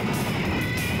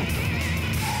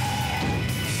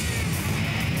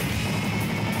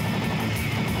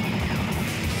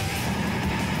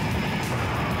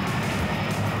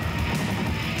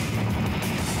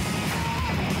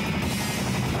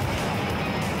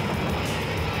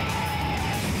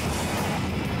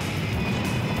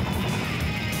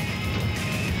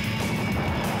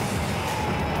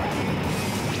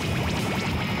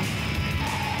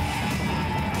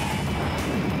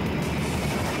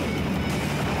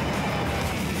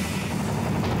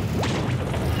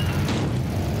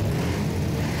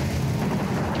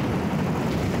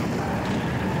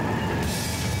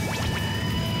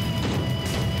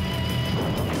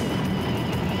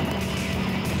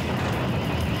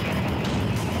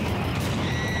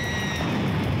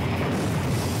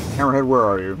 Hammerhead, where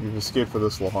are you? You've escaped for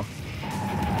this long.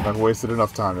 I've wasted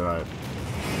enough time tonight.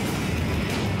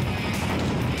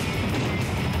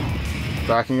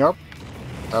 Backing up?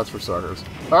 That's for suckers.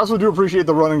 I also do appreciate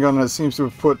the running gun that seems to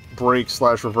have put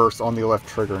brake/reverse on the left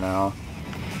trigger now.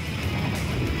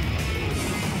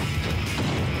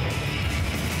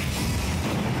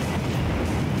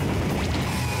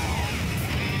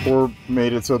 Or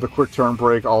made it so the quick turn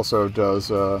brake also does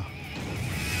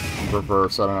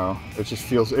reverse. I don't know. It just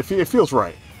feels it feels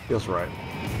right. Feels right.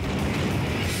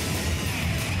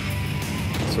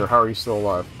 Sir, how are you still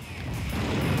alive?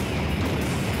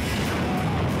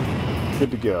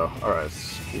 Good to go. All right,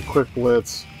 quick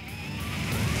blitz.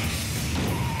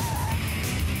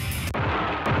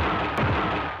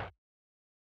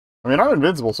 I mean, I'm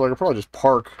invincible, so I could probably just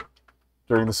park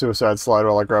during the suicide slide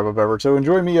while I grab a beverage. So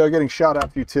enjoy me getting shot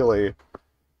at futilely.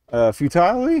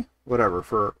 Futilely? Whatever,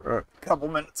 for a couple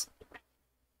minutes.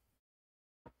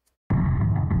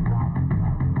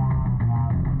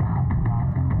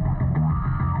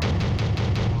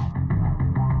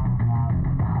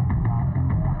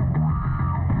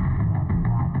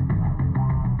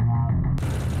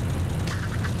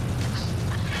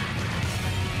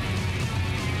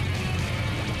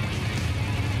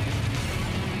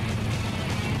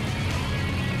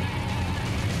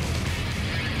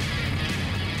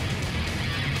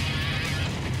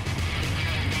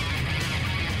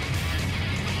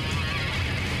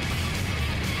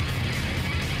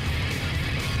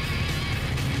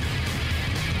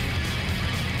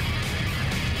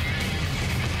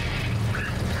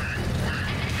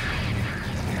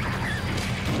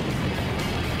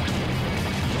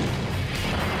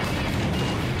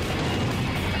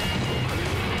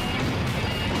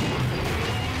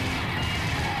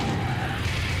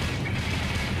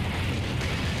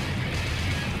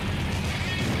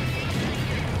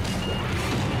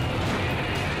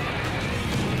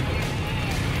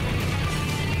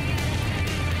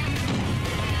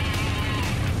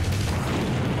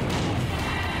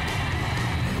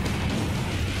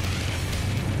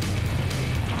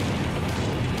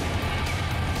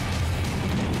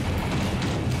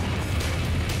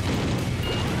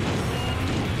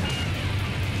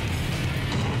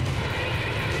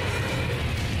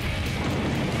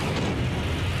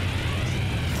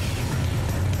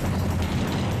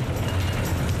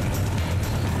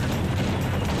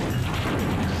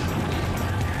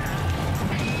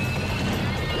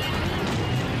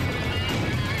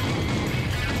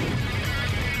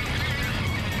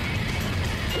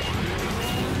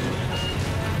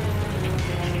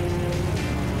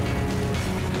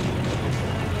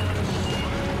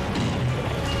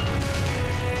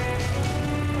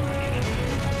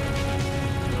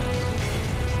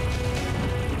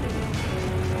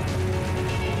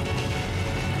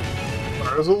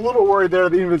 was a little worried there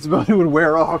the invincibility would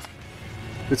wear off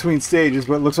between stages,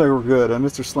 but it looks like we're good. And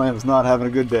Mr. Slam's not having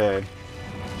a good day.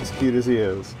 As cute as he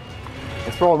is.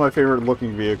 It's probably my favorite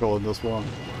looking vehicle in this one.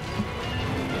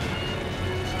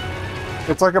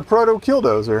 It's like a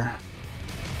proto-killdozer.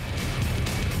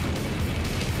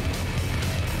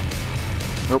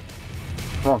 Nope.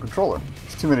 Wrong controller.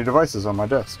 There's too many devices on my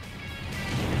desk.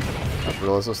 I just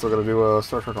realized I still gotta do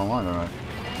Star Trek Online tonight.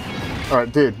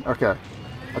 Alright, dude. Okay.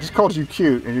 I just called you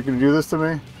cute, and you're gonna do this to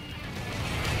me?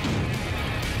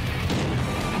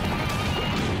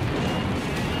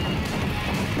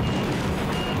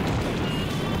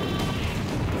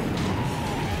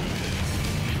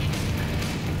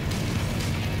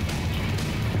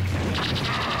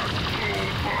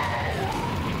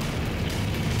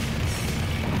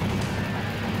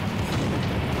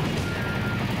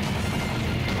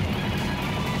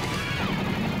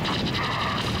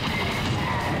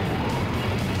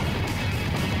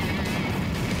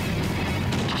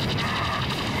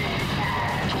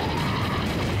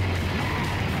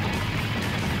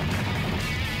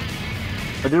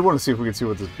 I did want to see if we could see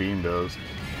what this beam does.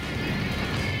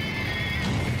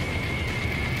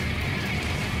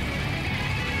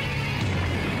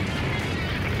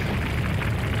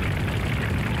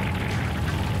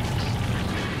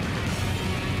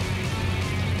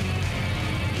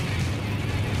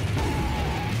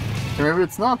 Okay, maybe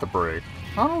it's not the brake.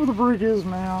 I don't know what the brake is,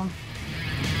 man.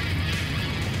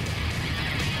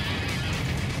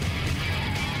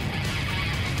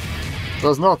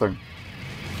 Does nothing.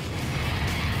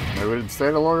 Maybe we didn't stay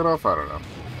there long enough? I don't know.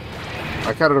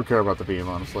 I kind of don't care about the beam,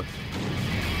 honestly.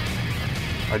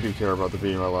 I do care about the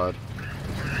beam, I lied.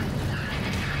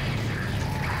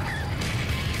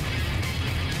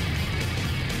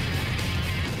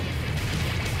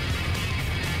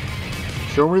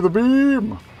 Show me the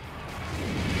beam!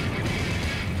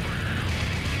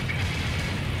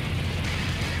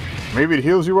 Maybe it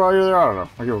heals you while you're there? I don't know.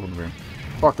 I give up on the beam.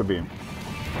 Fuck the beam.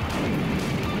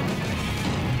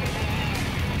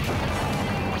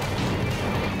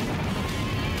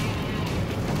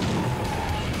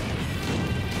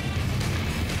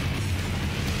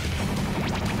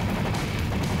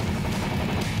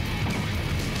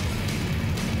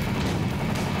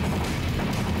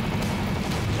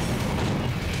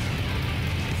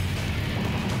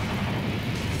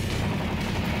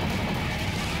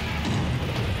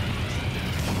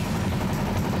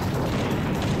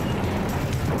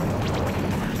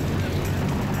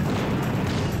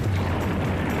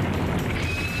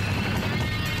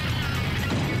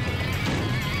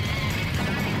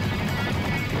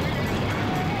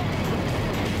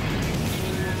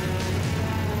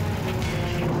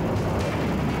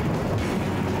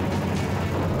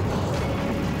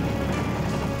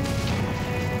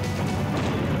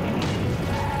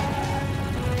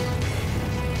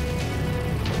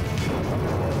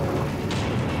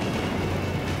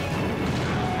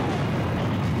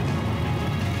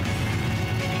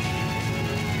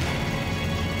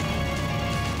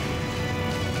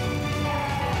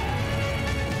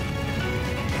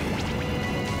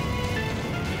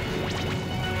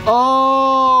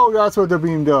 Oh, that's what the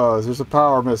beam does. There's a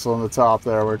power missile on the top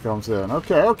there where it comes in.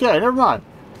 Okay, okay, never mind.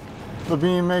 The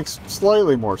beam makes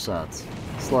slightly more sense.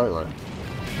 Slightly. Did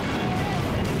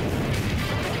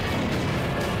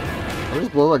I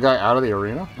just blow that guy out of the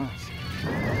arena? Nice.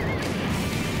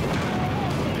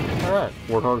 Alright,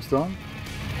 Warthog's done.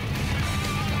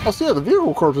 Also, yeah, the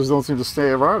vehicle corpses don't seem to stay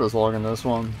around as long in this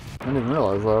one. I didn't even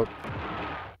realize that.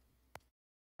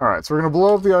 Alright, so we're going to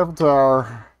blow up the Eiffel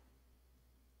Tower.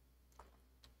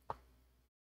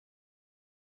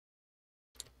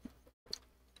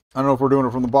 I don't know if we're doing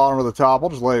it from the bottom or the top. I'll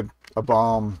just lay a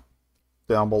bomb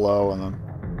down below and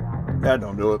then... Yeah,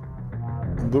 don't do it.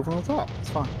 And do it from the top. It's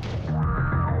fine.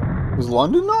 Was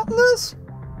London not in this?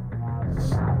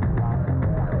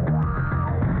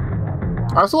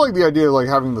 I also like the idea of like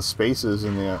having the spaces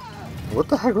in the... What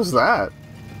the heck was that?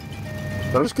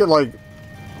 Did I just get like...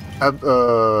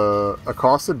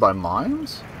 accosted by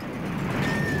mimes?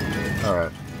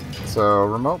 Alright. So,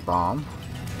 remote bomb.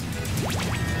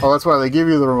 Oh, that's why they give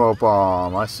you the remote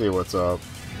bomb. I see what's up.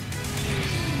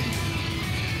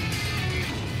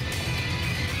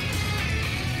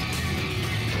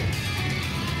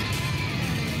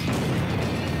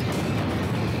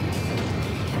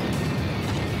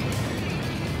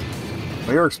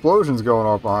 I hear explosions going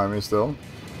off behind me still.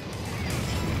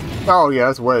 Oh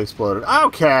yeah, it's way exploded.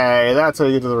 Okay, that's how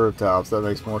you get to the rooftops. That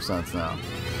makes more sense now.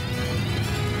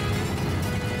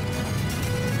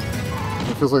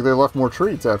 It feels like they left more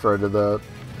treats after I did that.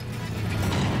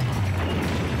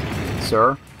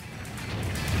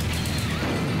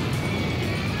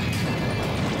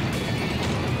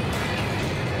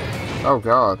 Oh,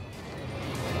 God.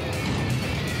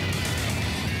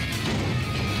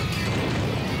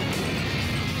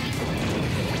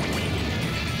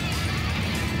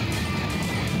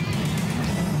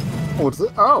 What's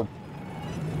it? Oh!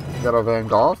 Got a Van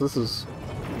Gogh? This is...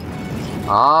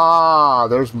 Ah,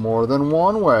 there's more than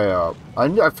one way up. I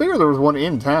figured there was one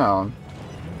in town.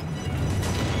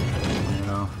 You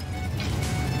know.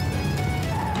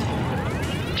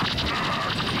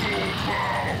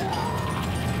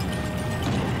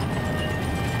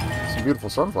 Some beautiful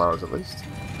sunflowers, at least.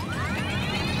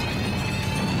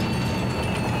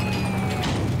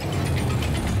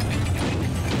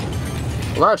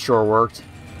 Well, that sure worked.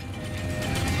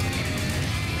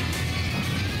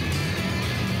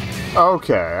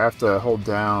 Okay, I have to hold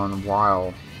down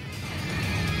while...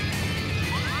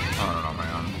 I don't know,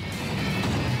 man.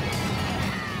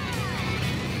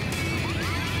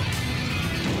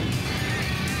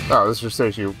 Oh, this just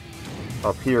takes you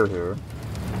up here.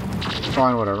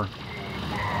 Fine, whatever.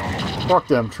 Fuck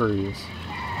them trees.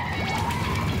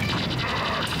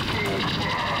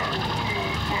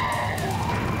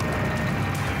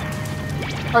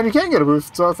 And you can get a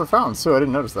boost off the fountains, too. I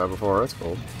didn't notice that before. That's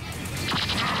cool.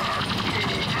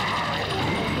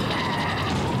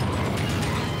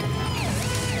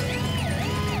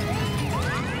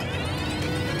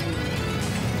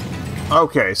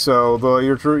 Okay, so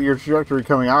your trajectory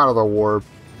coming out of the warp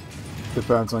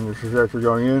depends on your trajectory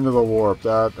going into the warp.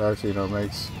 That actually, you know,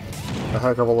 makes a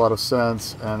heck of a lot of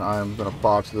sense, and I'm gonna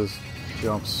botch this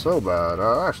jump so bad.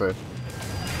 Actually,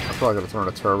 I'm probably gonna throw in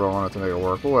a turbo on it to make it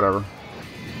work, but whatever.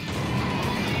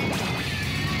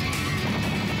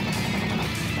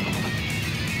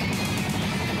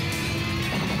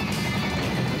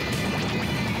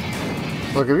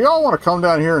 Look, if y'all want to come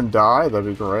down here and die, that'd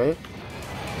be great.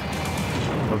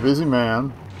 I'm a busy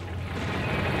man.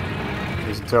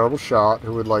 He's a terrible shot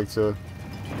who would like to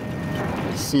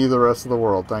see the rest of the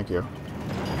world. Thank you. So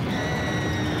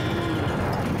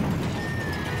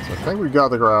I think we got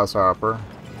the grasshopper.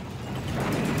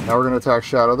 Now we're going to attack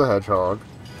Shadow the Hedgehog.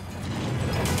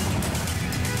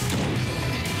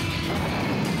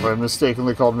 I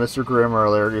mistakenly called Mr. Grimm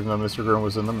earlier, even though Mr. Grimm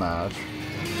was in the match.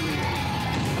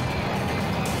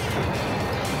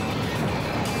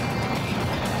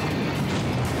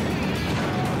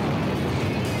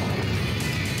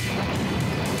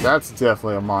 That's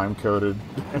definitely a mime-coded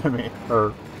enemy.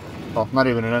 Or, well, not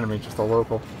even an enemy, just a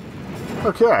local.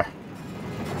 Okay.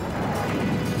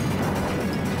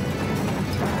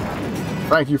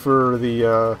 Thank you for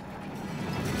the,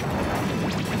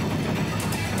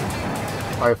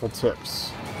 Eiffel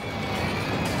tips.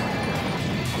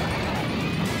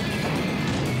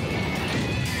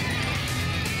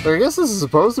 I guess this is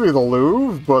supposed to be the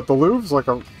Louvre, but the Louvre's like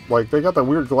they got that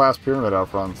weird glass pyramid out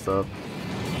front and stuff.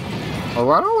 Oh,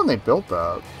 I don't know when they built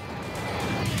that.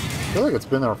 I feel like it's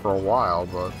been there for a while,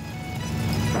 but...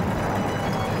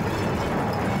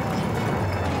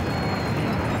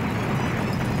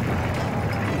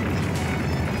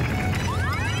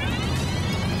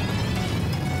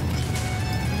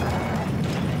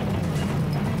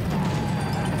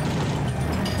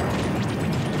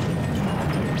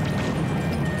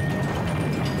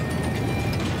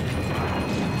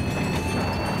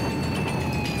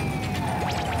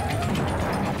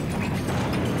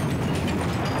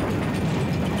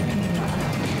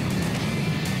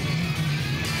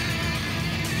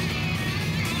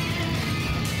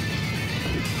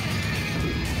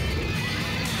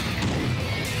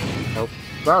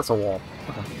 That's a wall.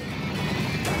 Okay.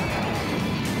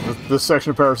 This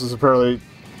section of Paris is apparently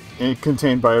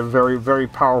contained by a very, very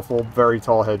powerful, very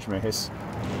tall hedge maze.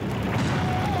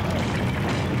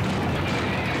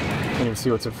 Can't even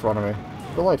see what's in front of me.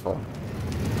 Delightful.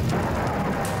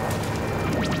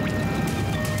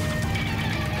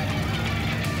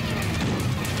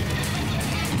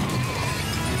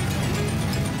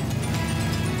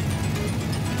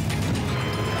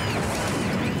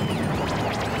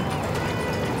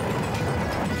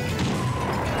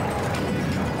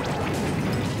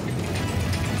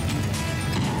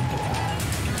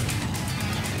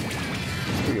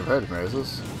 Hedge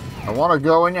mazes. I want to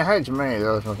go in your hedge maze.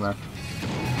 Oh, there's nothing there.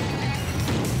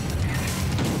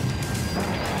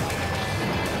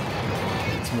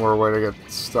 It's more a way to get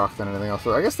stuck than anything else.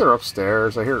 I guess they're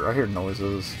upstairs. I hear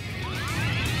noises.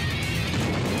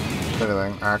 If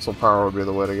anything, AXEL power would be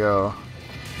the way to go.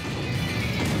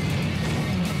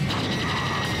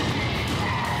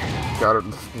 Got it.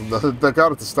 That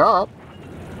got it to stop.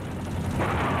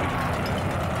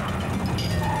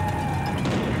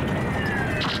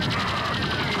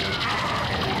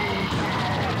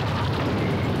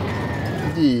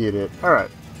 Get it. Alright.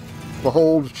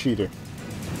 Behold cheating.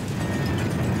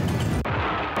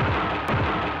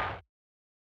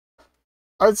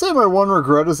 I'd say my one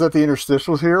regret is that the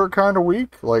interstitials here are kind of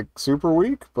weak, like super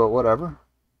weak, but whatever.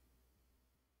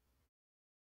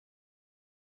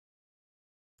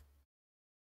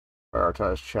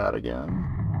 Prioritize chat again.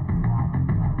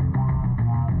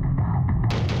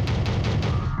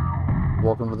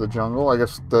 Welcome to the jungle. I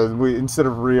guess we instead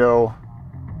of Rio,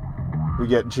 we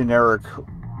get generic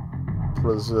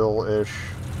Brazil-ish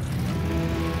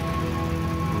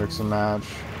mix and match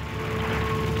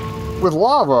with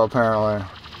lava apparently.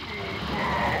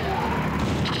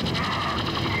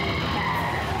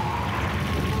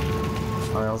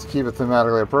 I mean, let's keep it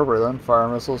thematically appropriate then. Fire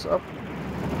missiles up.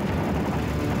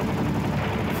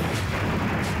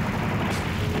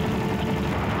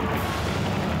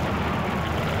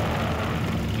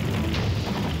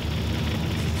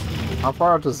 How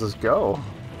far does this go?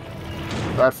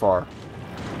 That far.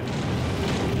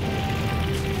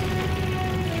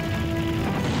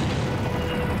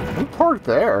 We parked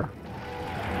there.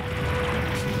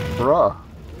 Bruh.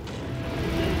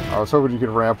 I was hoping you could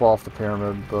ramp off the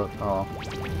pyramid, but oh.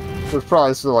 There's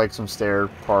probably still like some stair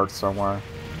parts somewhere.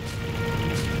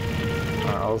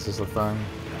 Oh, this is the thing.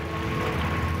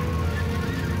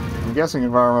 I'm guessing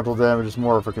environmental damage is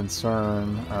more of a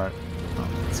concern. Alright.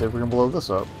 Let's see if we can blow this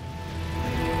up.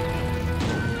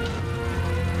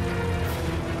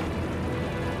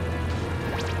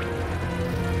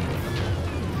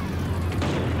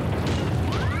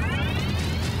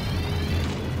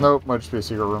 Nope, might just be a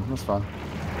secret room. That's fine.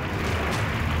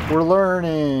 We're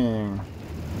learning!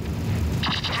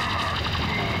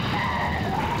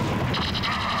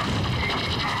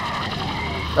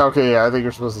 Okay, yeah, I think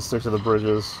you're supposed to stick to the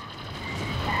bridges.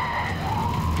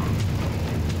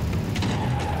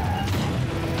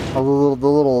 Oh, the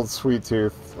little sweet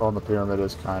tooth on the pyramid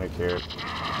is kind of cute.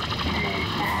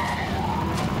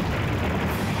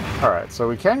 Alright, so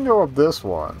we can go up this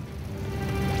one.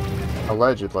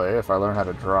 Allegedly, if I learn how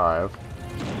to drive.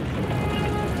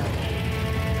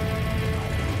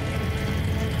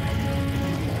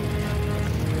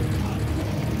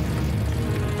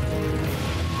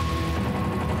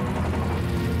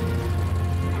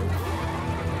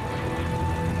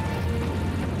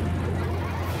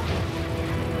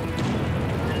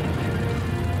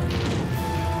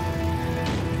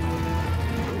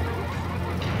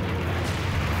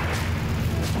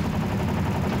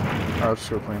 I'll just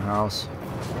go clean house.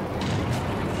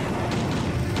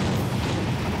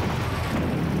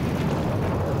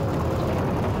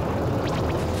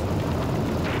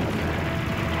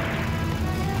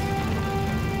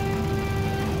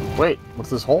 Wait,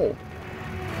 what's this hole?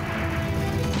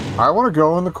 I want to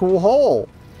go in the cool hole.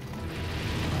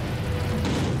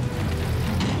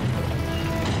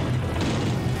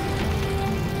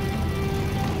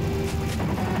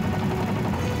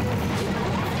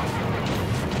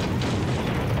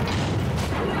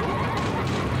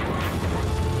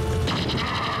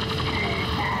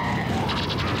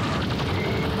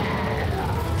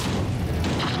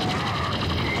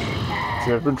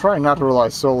 See, I've been trying not to rely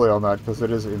solely on that because it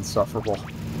is insufferable.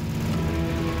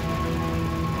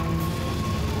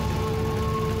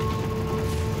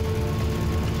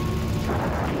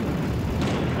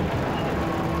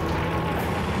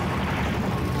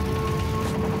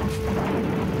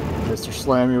 Mr.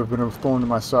 Slam, you have been a thorn in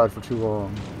my side for too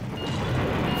long.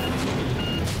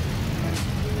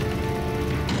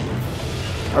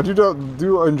 I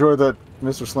do enjoy that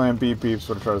Mr. Slam beep beeps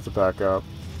when it tries to back up.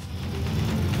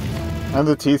 And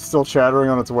the teeth still chattering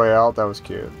on its way out, that was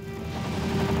cute.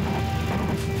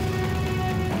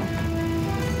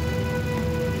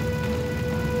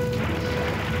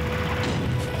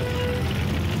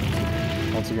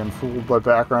 Once again, fooled by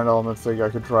background elements, think I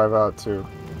could drive out too.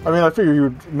 I mean, I figure you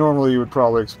would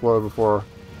probably explode before.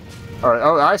 Alright,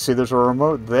 oh, I see, there's a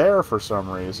remote there for some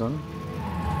reason.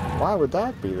 Why would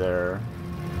that be there?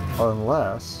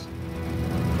 Unless...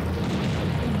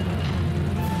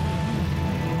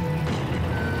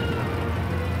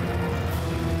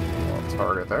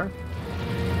 target there.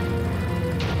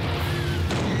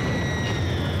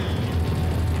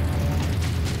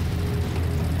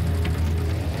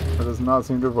 It does not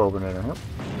seem to have opened it. Yep.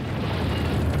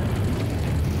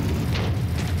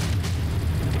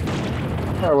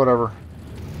 Yeah, whatever.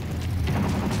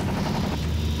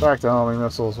 Back to homing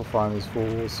missiles, we'll find these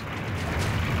fools.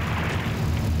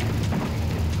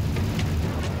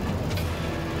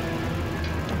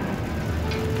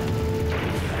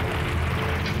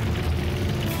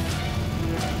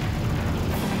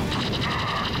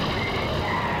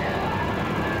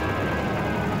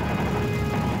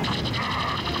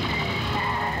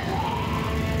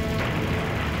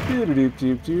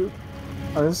 Doo-doo-doop-doop-doop.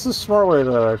 This is a smart way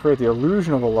to create the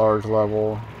illusion of a large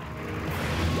level.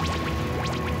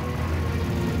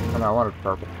 Oh no, I wanted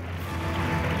purple.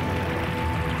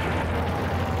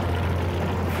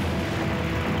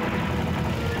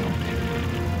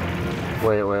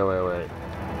 Wait.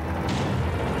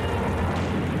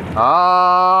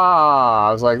 Ah!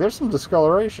 I was like, there's some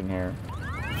discoloration here.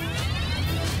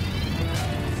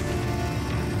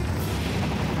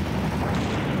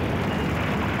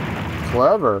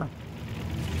 Clever.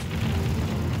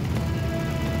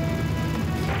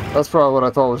 That's probably what I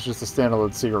thought was just a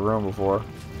standalone secret room before.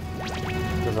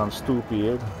 Because I'm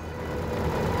stupid.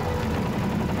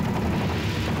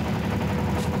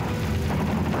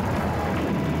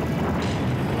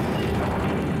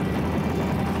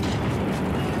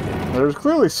 There's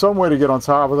clearly some way to get on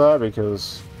top of that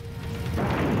because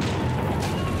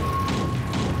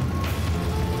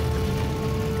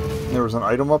there was an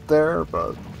item up there,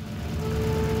 but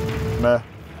meh.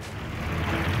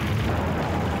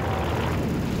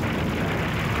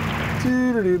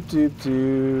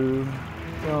 Doo-doo-doop-doop-doo.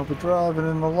 Don't be driving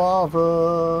in the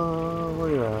lava. Where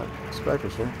you at?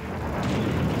 Spectre's here.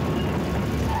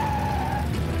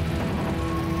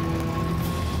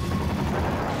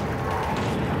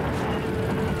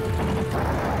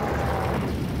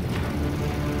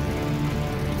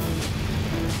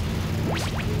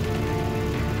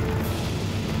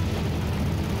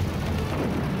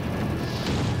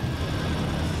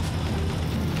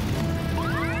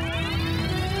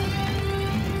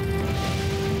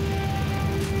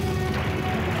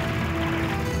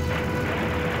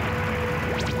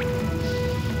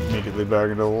 Immediately back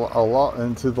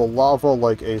into the lava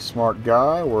like a smart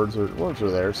guy. Words are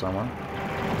there somewhere.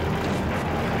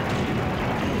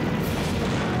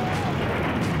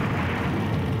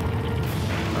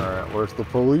 Alright, where's the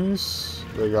police?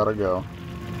 They gotta go.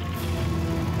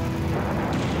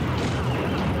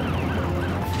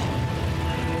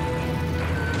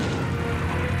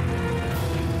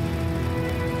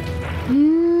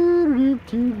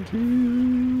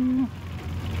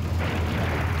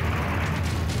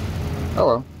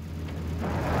 Hello.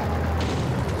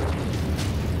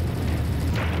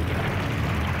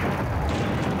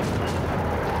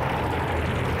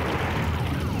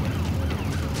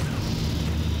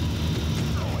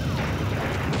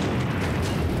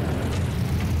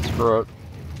 Screw it.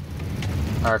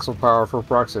 Axle power for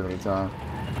proximity time.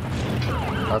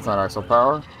 That's not axle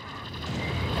power.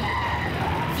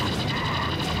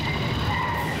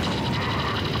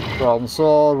 Problem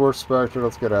solved. We're Spectre.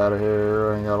 Let's get out of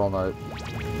here. I ain't got all night.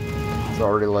 It's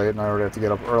already late and I already have to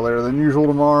get up earlier than usual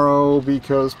tomorrow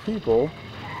because people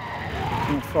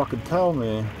can't fucking tell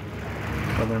me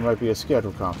when there might be a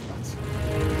schedule conflict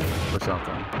or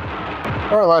something.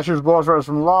 Alright, last year's boss rise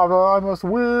from lava. I must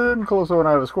win. Close and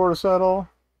I have a score to settle.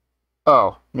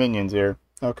 Oh, minions here.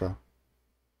 Okay.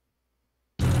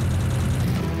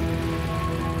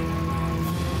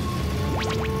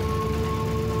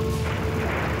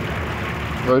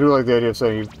 I do like the idea of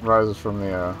saying he rises from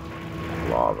the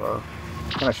lava.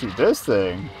 Can I shoot this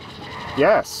thing?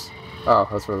 Yes! Oh,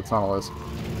 that's where the tunnel is.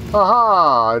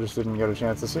 Aha! I just didn't get a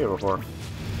chance to see it before.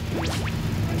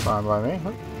 Fine by me.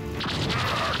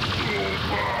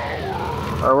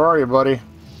 Alright, where are you, buddy?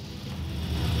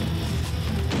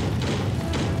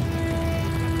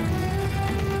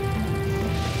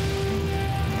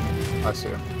 I see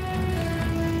him.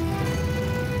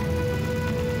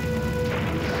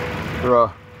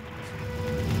 Bruh.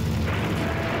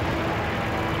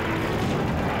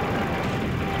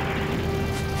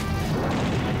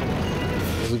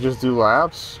 Does it just do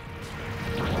laps?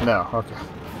 No, okay.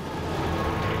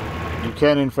 You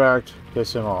can, in fact,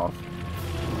 piss him off.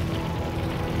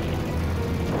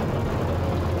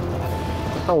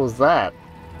 What the hell was that?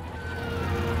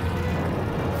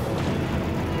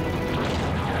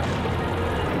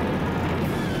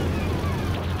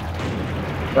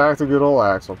 Back to good old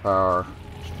axle power.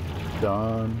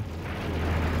 Done.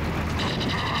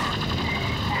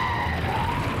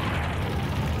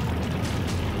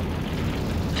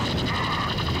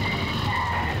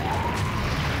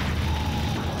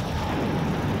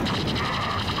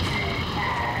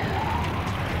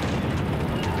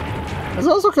 It's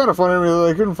also kind of funny to me that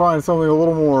they couldn't find something a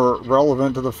little more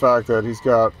relevant to the fact that he's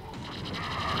got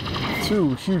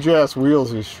two huge-ass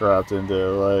wheels he's strapped into,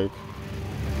 like...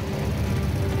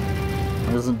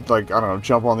 He doesn't, like, I don't know,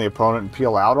 jump on the opponent and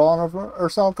peel out on him or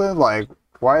something? Like,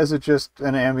 why is it just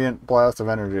an ambient blast of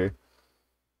energy?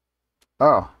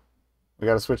 Oh. We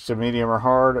gotta switch to medium or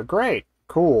hard. Great.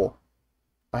 Cool.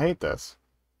 I hate this.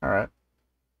 Alright.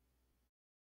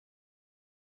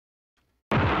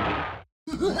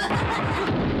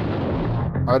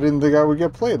 I didn't think I would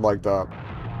get played like that.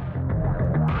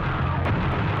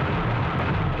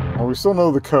 Well, we still know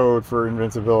the code for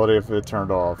invincibility if it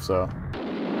turned off, so...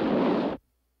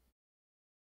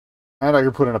 And I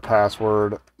could put in a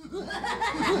password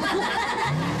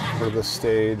for this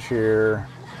stage here.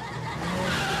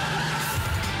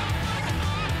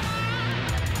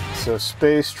 So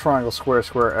space, triangle, square,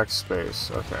 square, X space.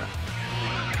 Okay.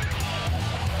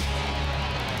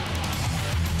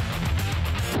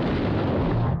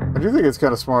 I do think it's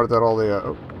kind of smart that all the...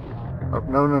 oh,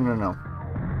 no, no, no, no.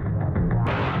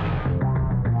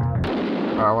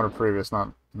 Oh, I wanted previous,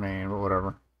 not main, but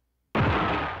whatever.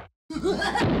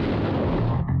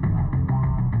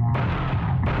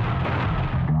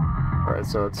 Alright,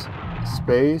 so it's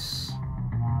space,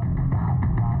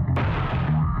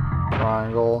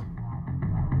 triangle,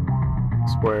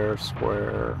 square,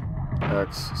 square,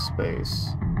 X space.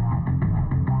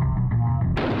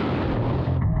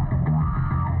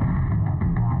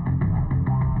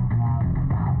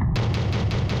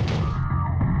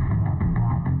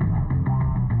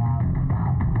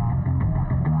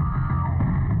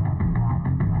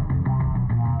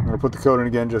 I'm going to put the code in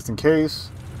again just in case.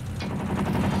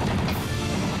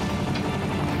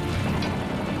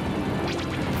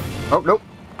 Oh, nope.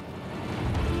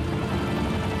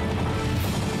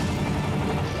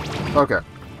 Okay.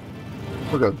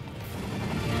 We're good.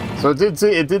 So it did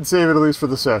save it at least for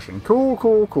the session. Cool,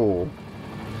 cool, cool.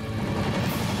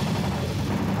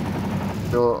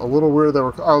 Feel a little weird that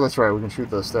we're... Oh, that's right. We can shoot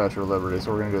the Statue of Liberty,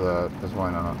 so we're going to do that, because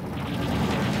why not?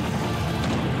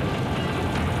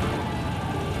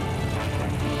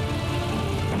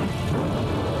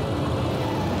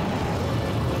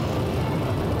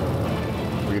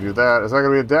 We can do that. Is that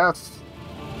going to be a death?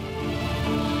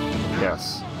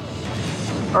 Yes.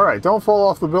 Alright, don't fall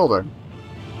off the building.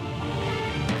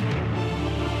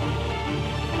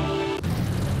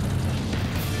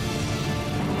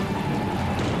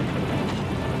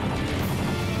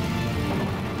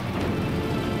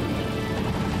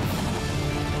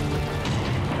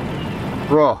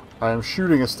 Bruh, I am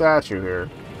shooting a statue here.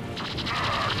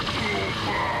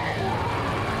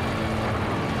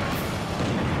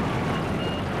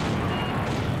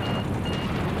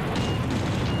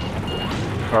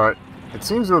 Alright, it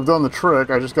seems to have done the trick.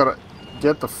 I just gotta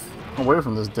get the f away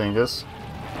from this dingus.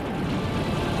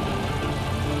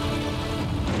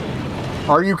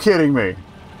 Are you kidding me?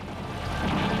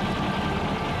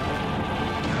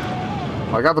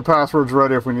 I got the passwords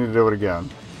ready if we need to do it again.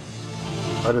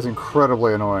 That is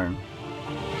incredibly annoying.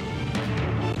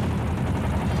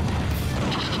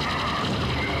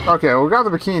 Okay, well, we got the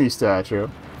bikini statue.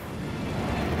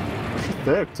 She's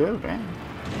thick, too, damn.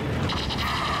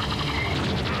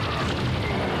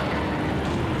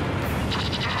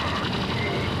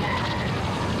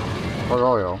 Fuck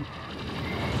all y'all.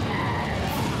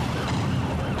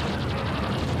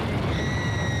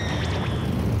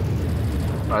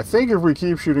 I think if we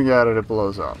keep shooting at it, it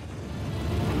blows up.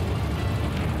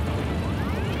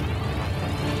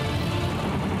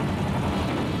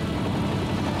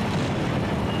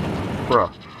 Bruh.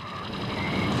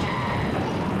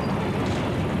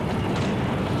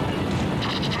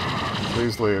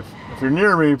 Please leave. If you're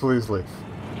near me, please leave.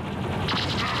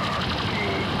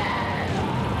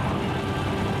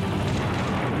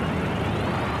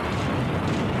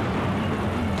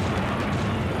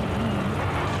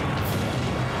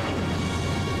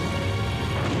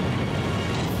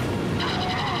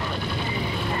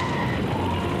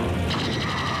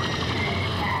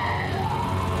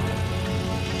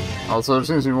 Also, there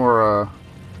seems to be more,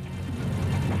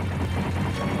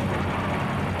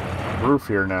 roof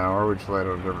here now, or we just light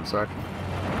out a different section.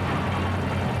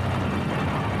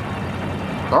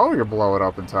 Oh, we could blow it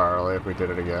up entirely if we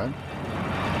did it again.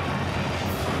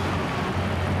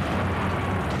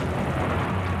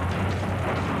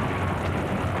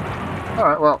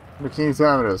 Alright, well, bikini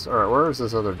time it is. Alright, where is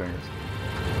this other dingus?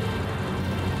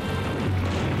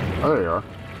 Oh, there you are.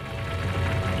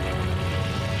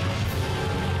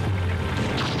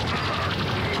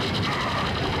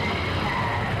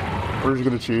 We're just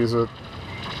gonna cheese it.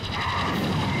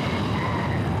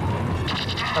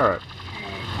 Alright.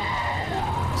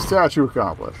 Statue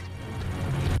accomplished.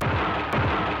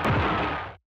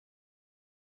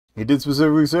 He did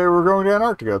specifically say we're going to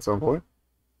Antarctica at some point.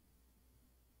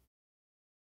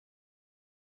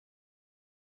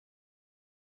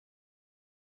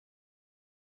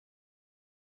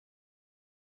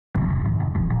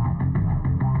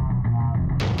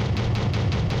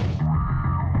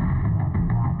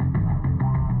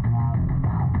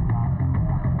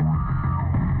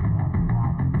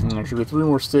 There should be 3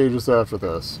 more stages after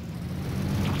this.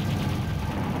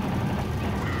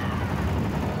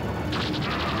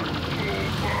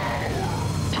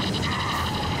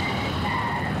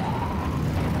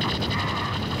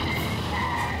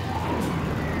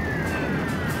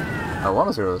 I want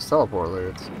to see where this teleport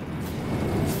leads.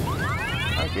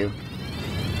 Thank you.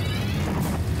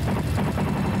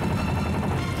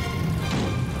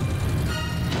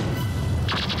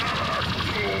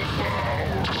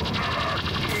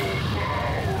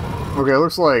 Okay, it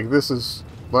looks like this is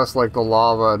less like the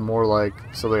lava and more like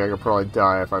something I could probably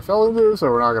die if I fell into, so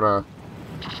we're not gonna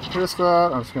risk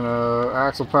that. I'm just gonna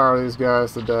axle power these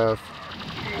guys to death.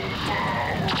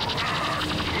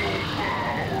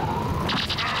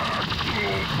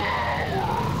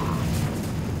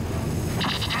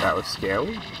 That was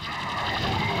scary.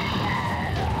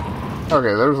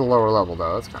 Okay, there's a lower level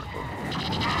though, that's kind of cool.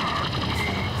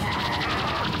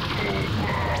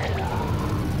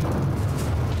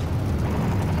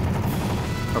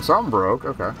 Oh, something broke,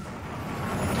 okay.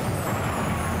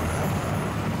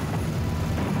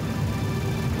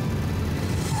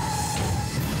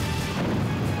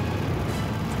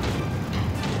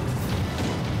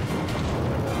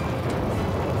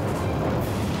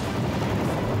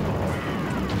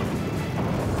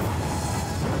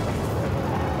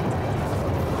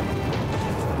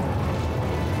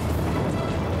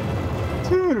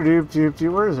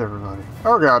 Where's everybody?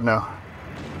 Oh god, no.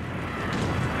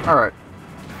 Alright.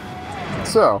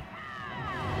 So.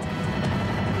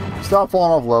 Stop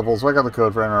falling off levels. I got the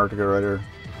code for Antarctica right here.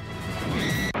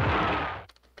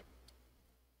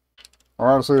 Or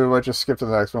honestly, we might just skip to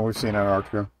the next one. We've seen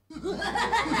Antarctica.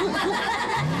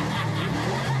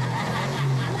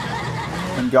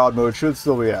 And God mode should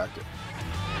still be active.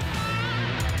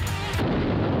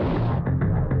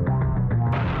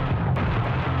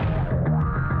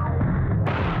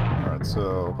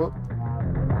 So, whoop.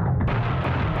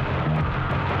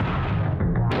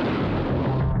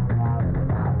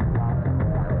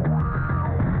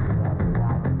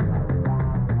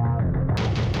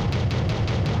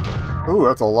 Ooh,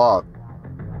 that's a lot.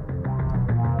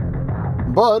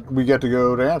 But we get to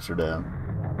go to Amsterdam.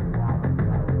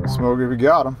 Smoke if you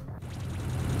got him.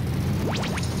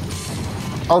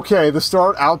 Okay, the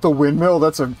start out the windmill,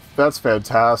 that's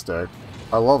fantastic.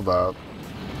 I love that.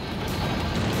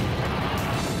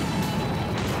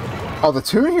 Oh, the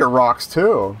tune here rocks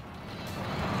too.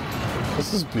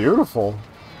 This is beautiful.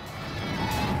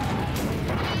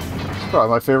 It's probably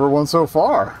my favorite one so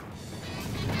far.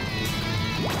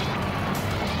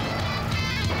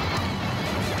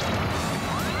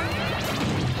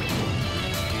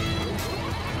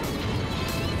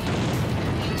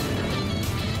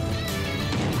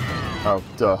 Oh,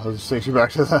 duh. I'll just take you back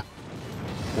to the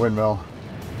windmill.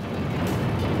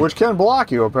 Which can block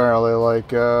you, apparently,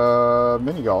 like,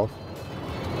 mini golf.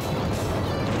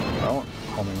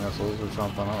 Homing missiles or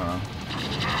something, I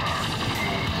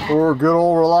don't know. Or good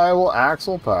old reliable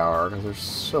AXEL power, because there's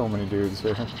so many dudes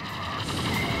here.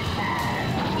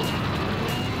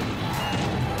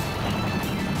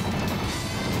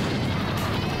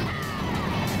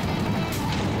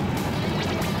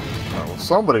 Alright, well,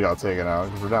 somebody got taken out,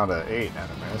 because we're down to 8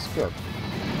 enemies. Good.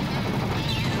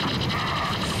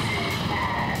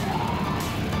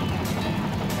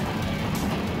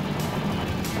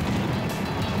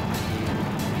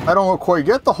 I don't quite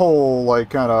get the whole, like,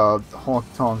 kind of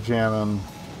honk-tonk jamming,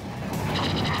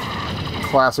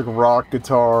 classic rock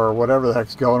guitar, or whatever the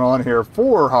heck's going on here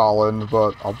for Holland,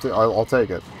 but I'll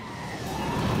take it.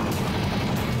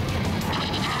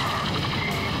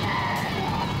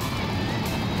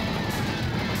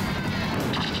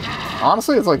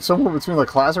 Honestly, it's like somewhere between like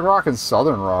classic rock and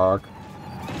southern rock,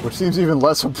 which seems even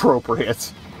less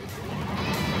appropriate.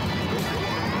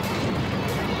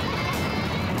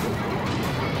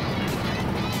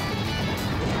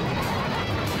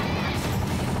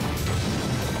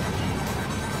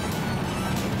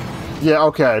 Yeah,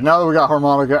 okay, now that we got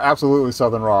harmonica, absolutely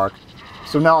southern rock.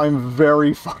 So now I'm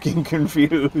very fucking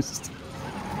confused.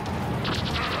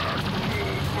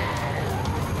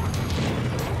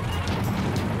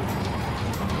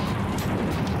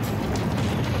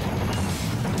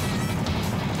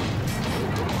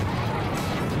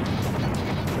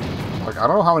 Like, I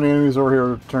don't know how many enemies over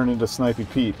here turn into Snipey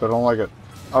Pete, but I don't like it.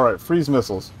 Alright, freeze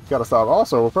missiles. Gotta stop.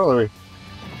 Also, apparently,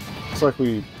 it's like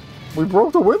we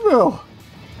broke the windmill!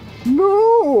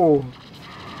 No!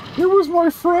 It was my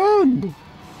friend!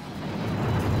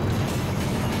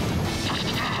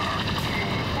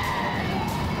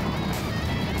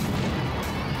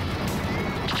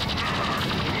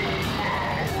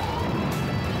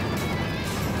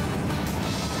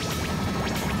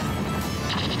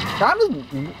 Kind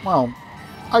of, well,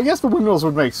 I guess the windmills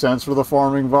would make sense for the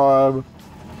farming vibe,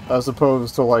 as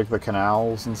opposed to, like, the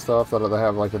canals and stuff that they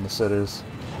have, like, in the cities.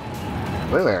 I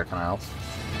think they have canals.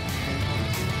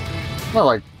 Not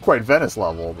like quite Venice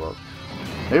level, but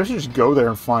Maybe we should just go there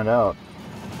and find out.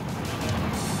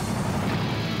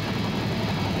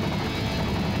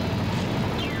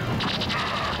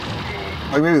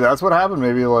 Like, maybe that's what happened.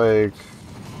 Maybe, like,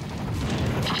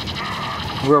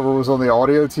 whoever was on the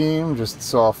audio team just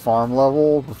saw farm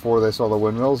level before they saw the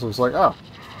windmills. It was like, oh,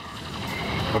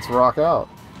 let's rock out.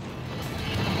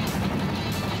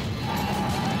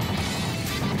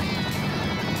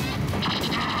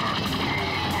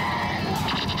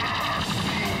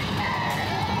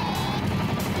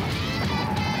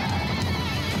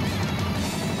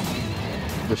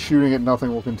 The shooting at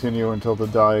nothing will continue until the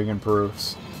dying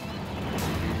improves.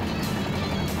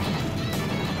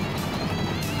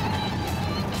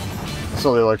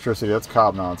 Still the electricity, that's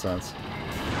cob nonsense.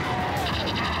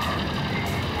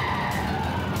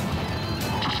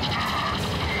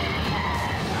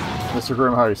 Mr.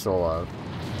 Grimm, how are you still alive?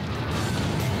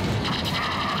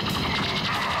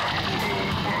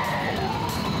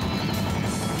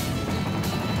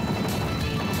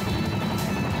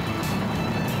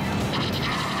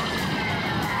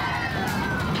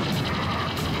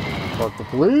 Fuck the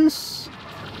police.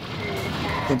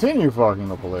 Continue fucking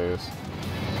the police.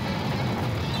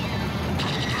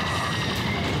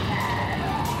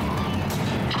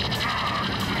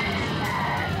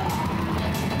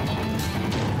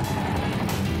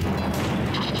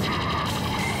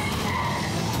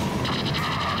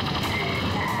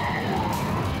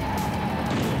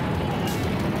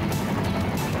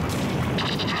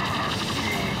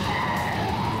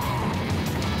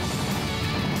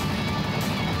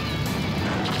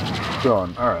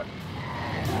 Done. Alright.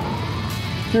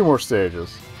 A few more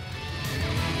stages.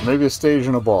 Maybe a stage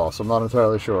and a boss. I'm not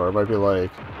entirely sure. It might be like...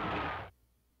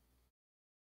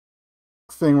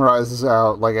 Thing rises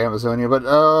out like Amazonia. But,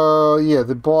 yeah,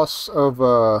 the boss of,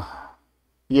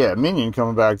 yeah, Minion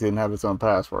coming back didn't have its own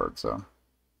password, so...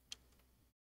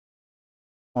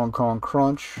 Hong Kong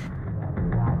Crunch.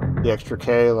 The extra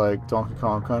K, like Donkey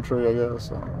Kong Country, I guess.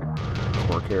 Let's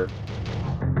work here.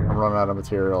 I'm running out of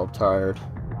material. I'm tired.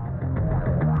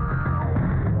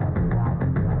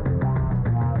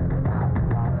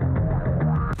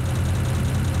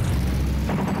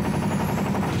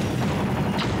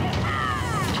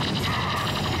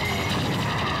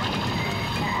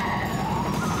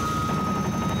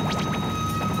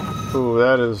 Ooh,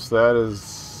 that is,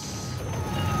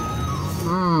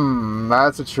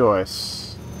 that's a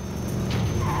choice.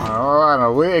 Oh, I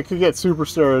don't know, it could get super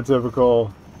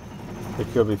stereotypical.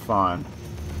 It could be fine.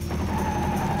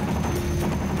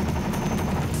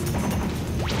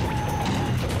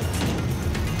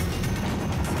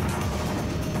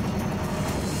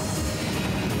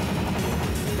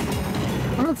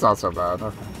 That's not so bad,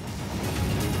 okay.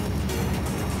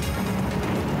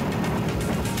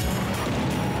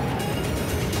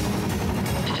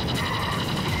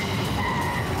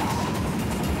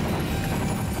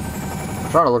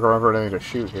 I'm trying to look around for anything to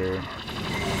shoot here.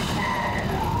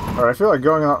 Alright, I feel like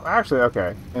going on... Actually,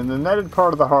 okay. In the netted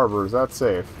part of the harbor, is that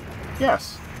safe?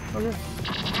 Yes. Okay. In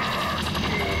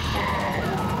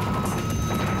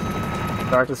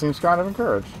fact, it seems kind of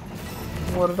encouraged.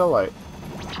 What a delight.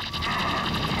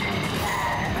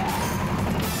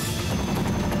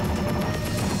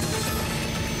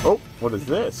 Oh, what is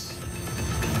this?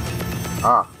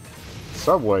 Ah.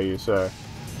 Subway, you say?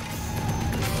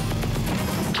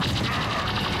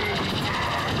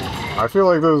 I feel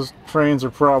like those trains are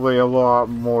probably a lot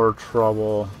more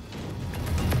trouble.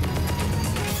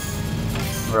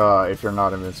 If you're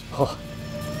not invincible.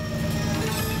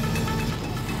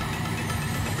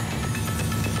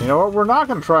 You know what? We're not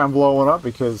going to try and blow one up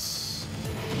because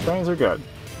trains are good.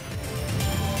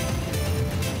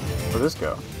 Where'd this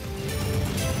go?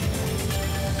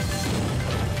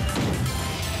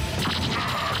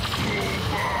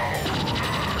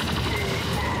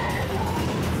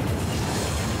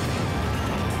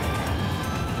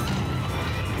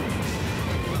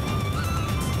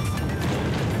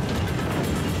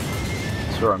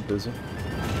 Sure, I'm busy.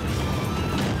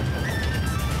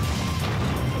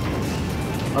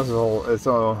 That's its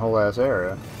own whole ass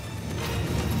area.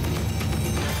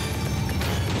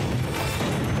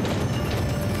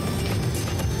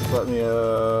 Let me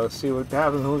see what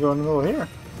happens when we go in the middle of here.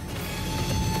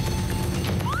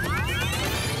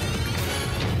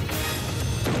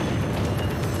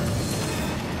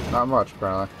 Not much,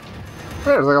 apparently. Hey,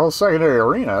 there's like a whole secondary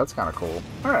arena. That's kind of cool.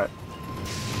 Alright.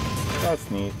 That's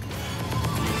neat.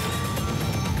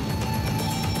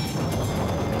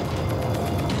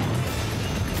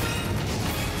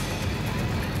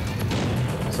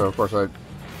 So, of course, I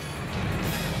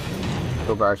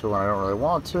go back to when I don't really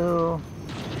want to.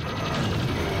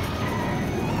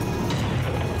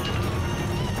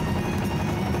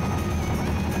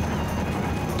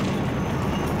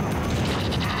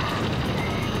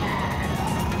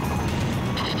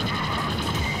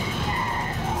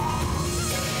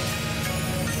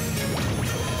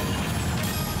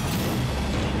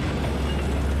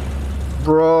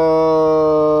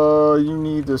 Bro, you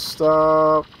need to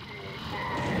stop.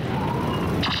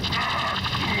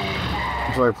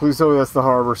 It's like, please tell me that's the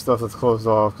harbor stuff that's closed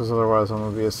off, because otherwise I'm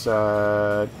gonna be a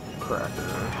sad cracker.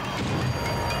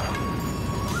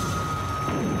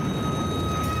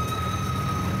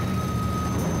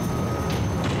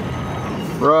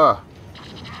 Bruh.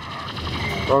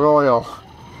 Gargoyle.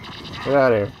 Get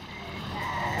out of here.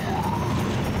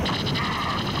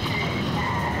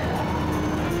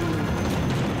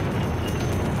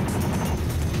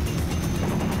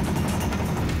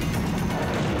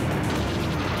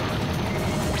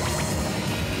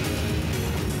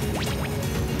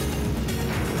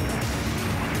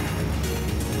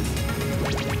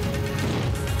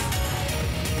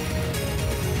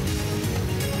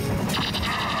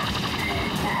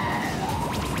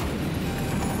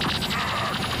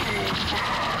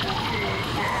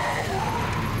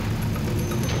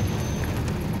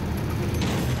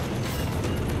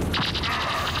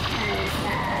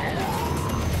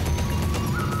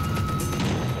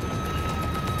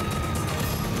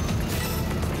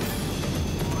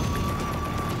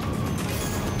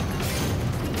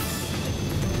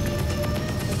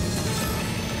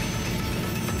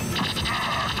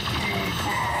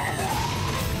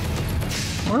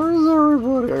 Where is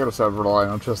everybody? I gotta stop relying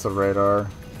on just the radar.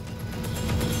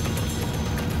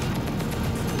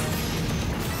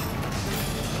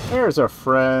 There's a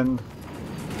friend.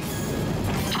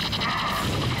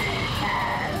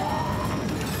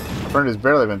 Friend has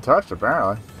barely been touched,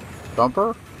 apparently.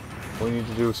 Thumper? We need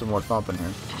to do some more thumping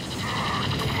here.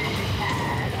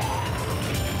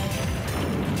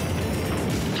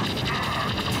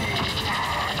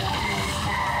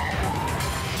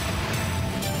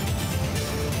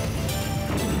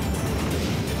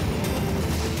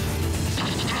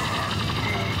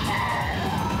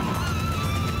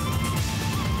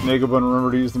 Nekobun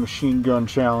remembered to use the machine gun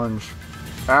challenge.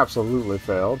 Absolutely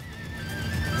failed.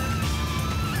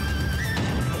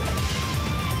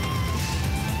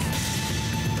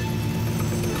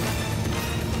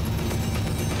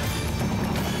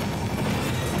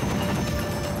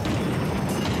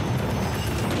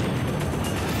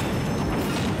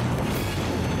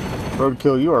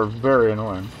 Roadkill, you are very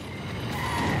annoying.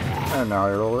 And now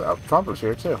you're all up. Thumper's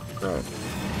here too. Great.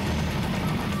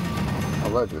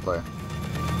 Allegedly.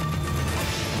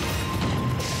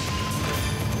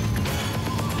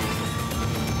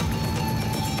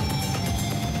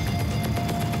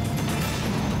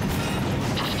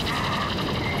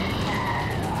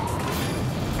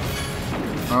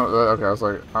 Oh, okay, I was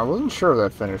like, I wasn't sure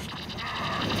that finished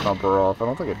Thumper off. I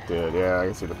don't think it did. Yeah, I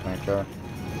can see the pink guy.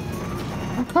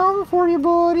 I'm coming for you,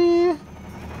 buddy!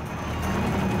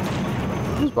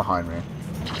 Who's behind me?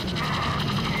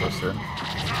 Twister.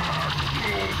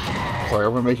 It's like,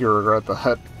 I'm gonna make you regret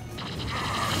that.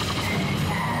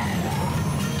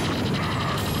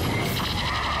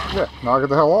 Yeah, knock it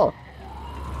the hell off.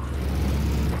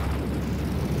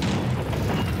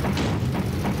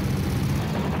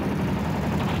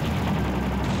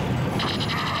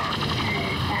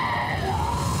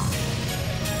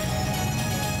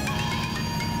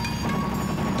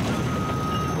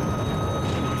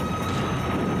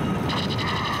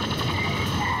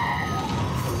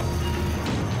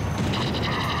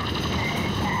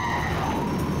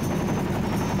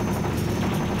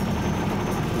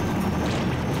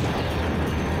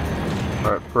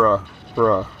 Alright,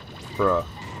 bruh.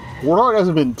 Warthog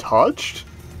hasn't been touched?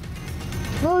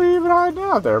 Not even hiding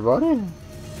out there, buddy.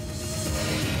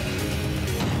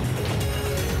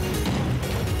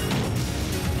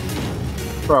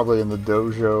 Probably in the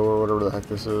dojo or whatever the heck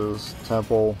this is.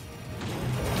 Temple.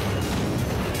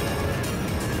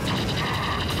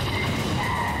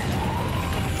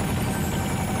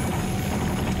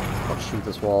 I'll shoot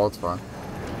this wall, it's fine.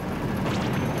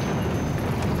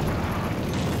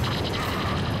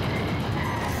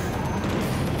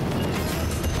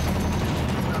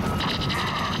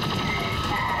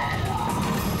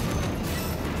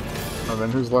 And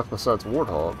then who's left besides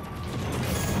Warthog?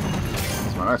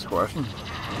 That's my next question.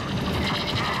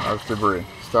 That's debris.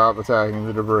 Stop attacking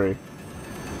the debris.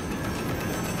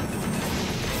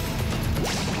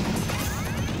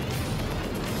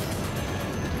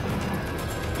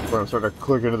 I'm starting to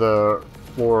click into the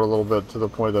floor a little bit to the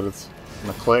point that it's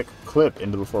gonna clip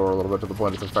into the floor a little bit to the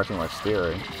point it's affecting my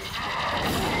steering.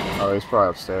 Oh, he's probably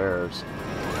upstairs.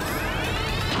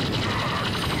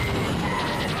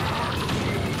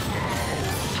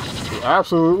 He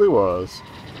absolutely was.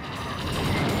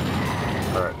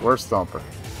 Alright, where's Thumper?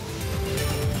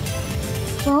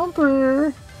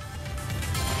 Thumper!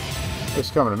 It's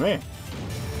coming to me.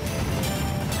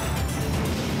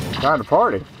 Time to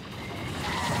party.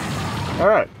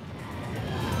 Alright.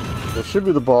 This should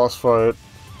be the boss fight.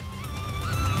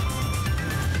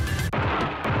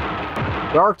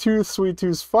 Darktooth, Sweet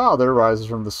Tooth's father, rises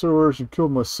from the sewers. You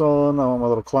killed my son. I want my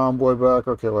little clown boy back.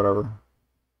 Okay, whatever.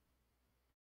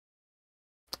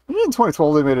 Maybe in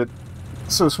 2012 they made it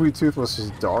so Sweet Tooth was his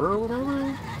daughter or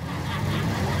whatever?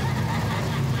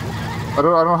 I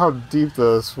don't know how deep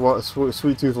the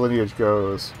Sweet Tooth lineage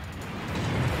goes.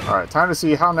 Alright, time to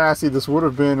see how nasty this would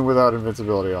have been without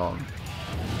invincibility on.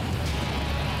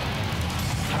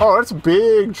 Oh, that's a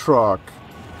big truck.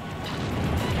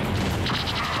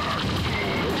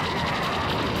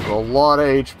 A lot of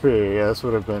HP. Yeah, this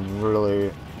would have been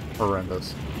really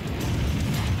horrendous.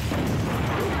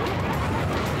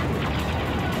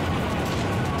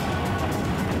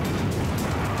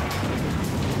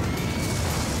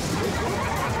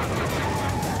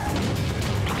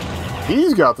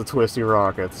 He's got the twisty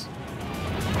rockets.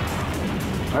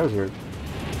 There's your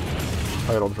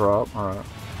title drop. Alright.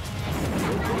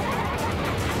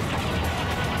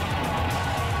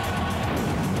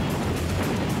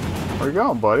 Where you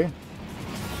going, buddy? You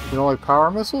don't like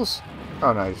power missiles?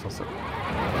 Oh no, you're supposed to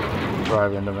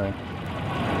drive into me.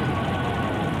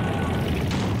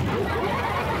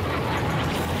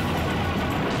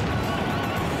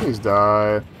 Please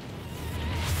die.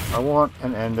 I want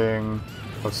an ending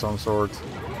of some sort. At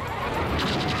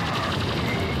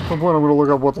some point I'm going to look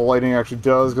up what the lightning actually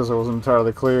does because I wasn't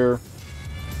entirely clear.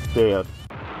 Dead.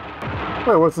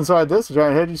 Wait, what's inside this? A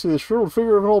giant head? You see the shriveled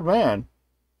figure of an old man.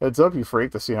 Heads up, you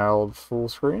freak. The senile old fool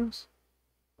screams.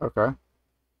 Okay.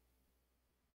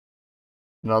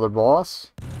 Another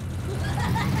boss?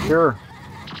 Sure.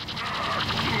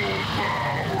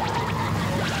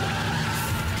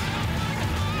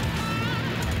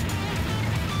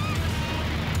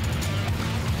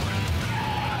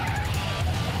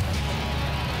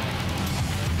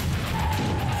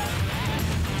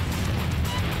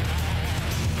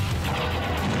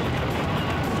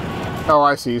 Oh,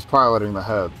 I see. He's piloting the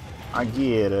head. I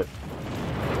get it.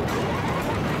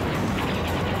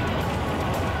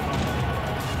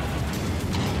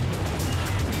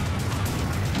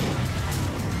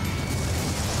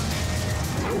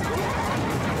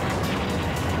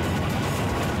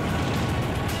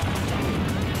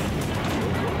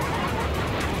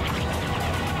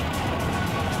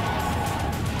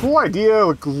 Cool idea.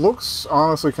 It looks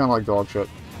honestly kind of like dog shit.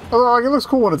 Although, like, it looks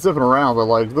cool when it's zipping around, but,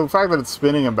 like, the fact that it's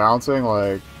spinning and bouncing,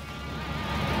 like,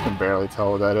 you can barely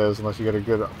tell what that is unless you get a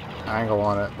good angle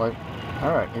on it. Like,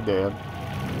 alright, you're dead.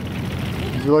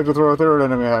 Would you like to throw a third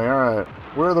enemy at me? Alright.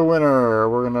 We're the winner.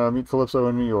 We're gonna meet Calypso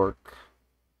in New York.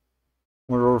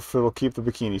 Wonder if it'll keep the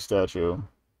bikini statue.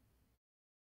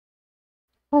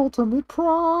 Ultimate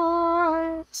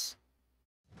prize!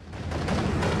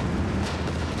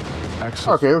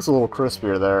 AXEL, okay, it looks a little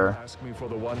crispier there. Asked me for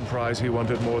the one prize he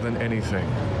wanted more than anything.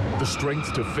 The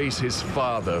strength to face his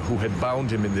father, who had bound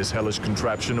him in this hellish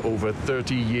contraption over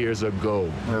 30 years ago.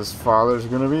 His father's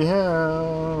gonna be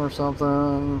him or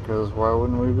something, because why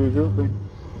wouldn't we be Goofy?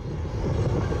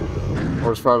 Or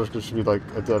his father's just be like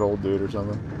a dead old dude or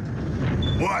something.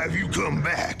 Why have you come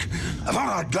back? I thought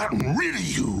I'd gotten rid of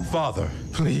you. Father,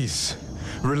 please.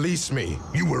 Release me.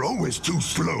 You were always too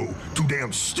slow, too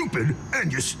damn stupid,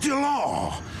 and you still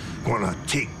are. Gonna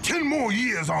take 10 more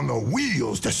years on the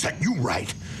wheels to set you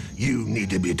right. You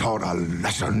need to be taught a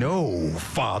lesson. No,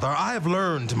 Father, I've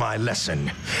learned my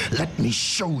lesson. Let me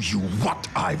show you what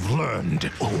I've learned.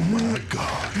 Oh my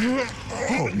God.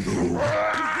 Oh no.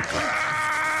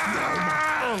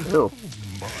 Ew. Oh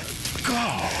my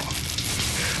God.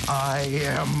 I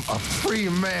am a free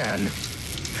man.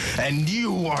 And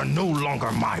you are no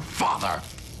longer my father.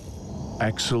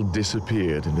 AXEL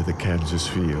disappeared into the Kansas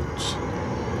fields.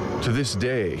 To this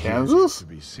day, Kansas? to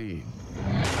be seen.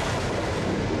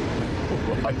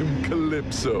 Oh, I am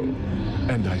Calypso,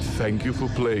 and I thank you for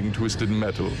playing Twisted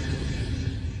Metal.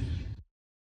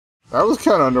 That was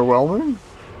kind of underwhelming.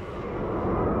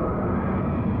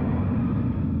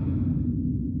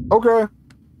 Okay.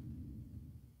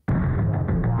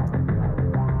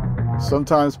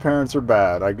 Sometimes parents are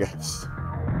bad, I guess.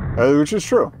 Which is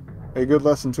true. A good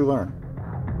lesson to learn.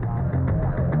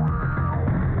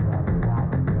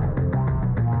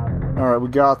 Alright, we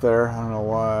got there. I don't know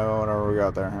why, whatever, we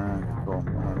got there. Alright, cool.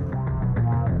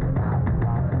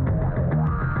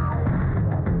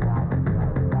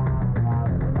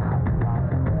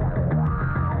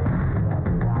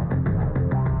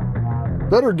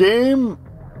 Better game.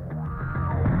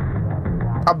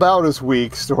 About as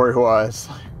weak, story-wise.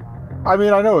 I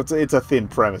mean, I know it's a thin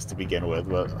premise to begin with,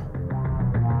 but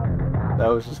that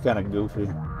was just kind of goofy.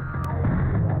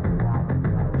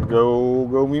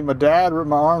 go meet my dad, rip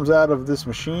my arms out of this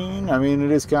machine. I mean,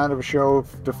 it is kind of a show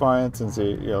of defiance, since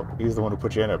he, you know, he's the one who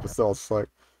put you in it, but still, it's like,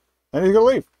 and he's gonna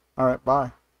leave. All right,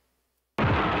 bye.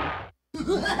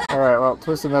 All right, well,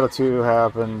 Twisted Metal 2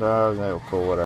 happened. Cool, whatever.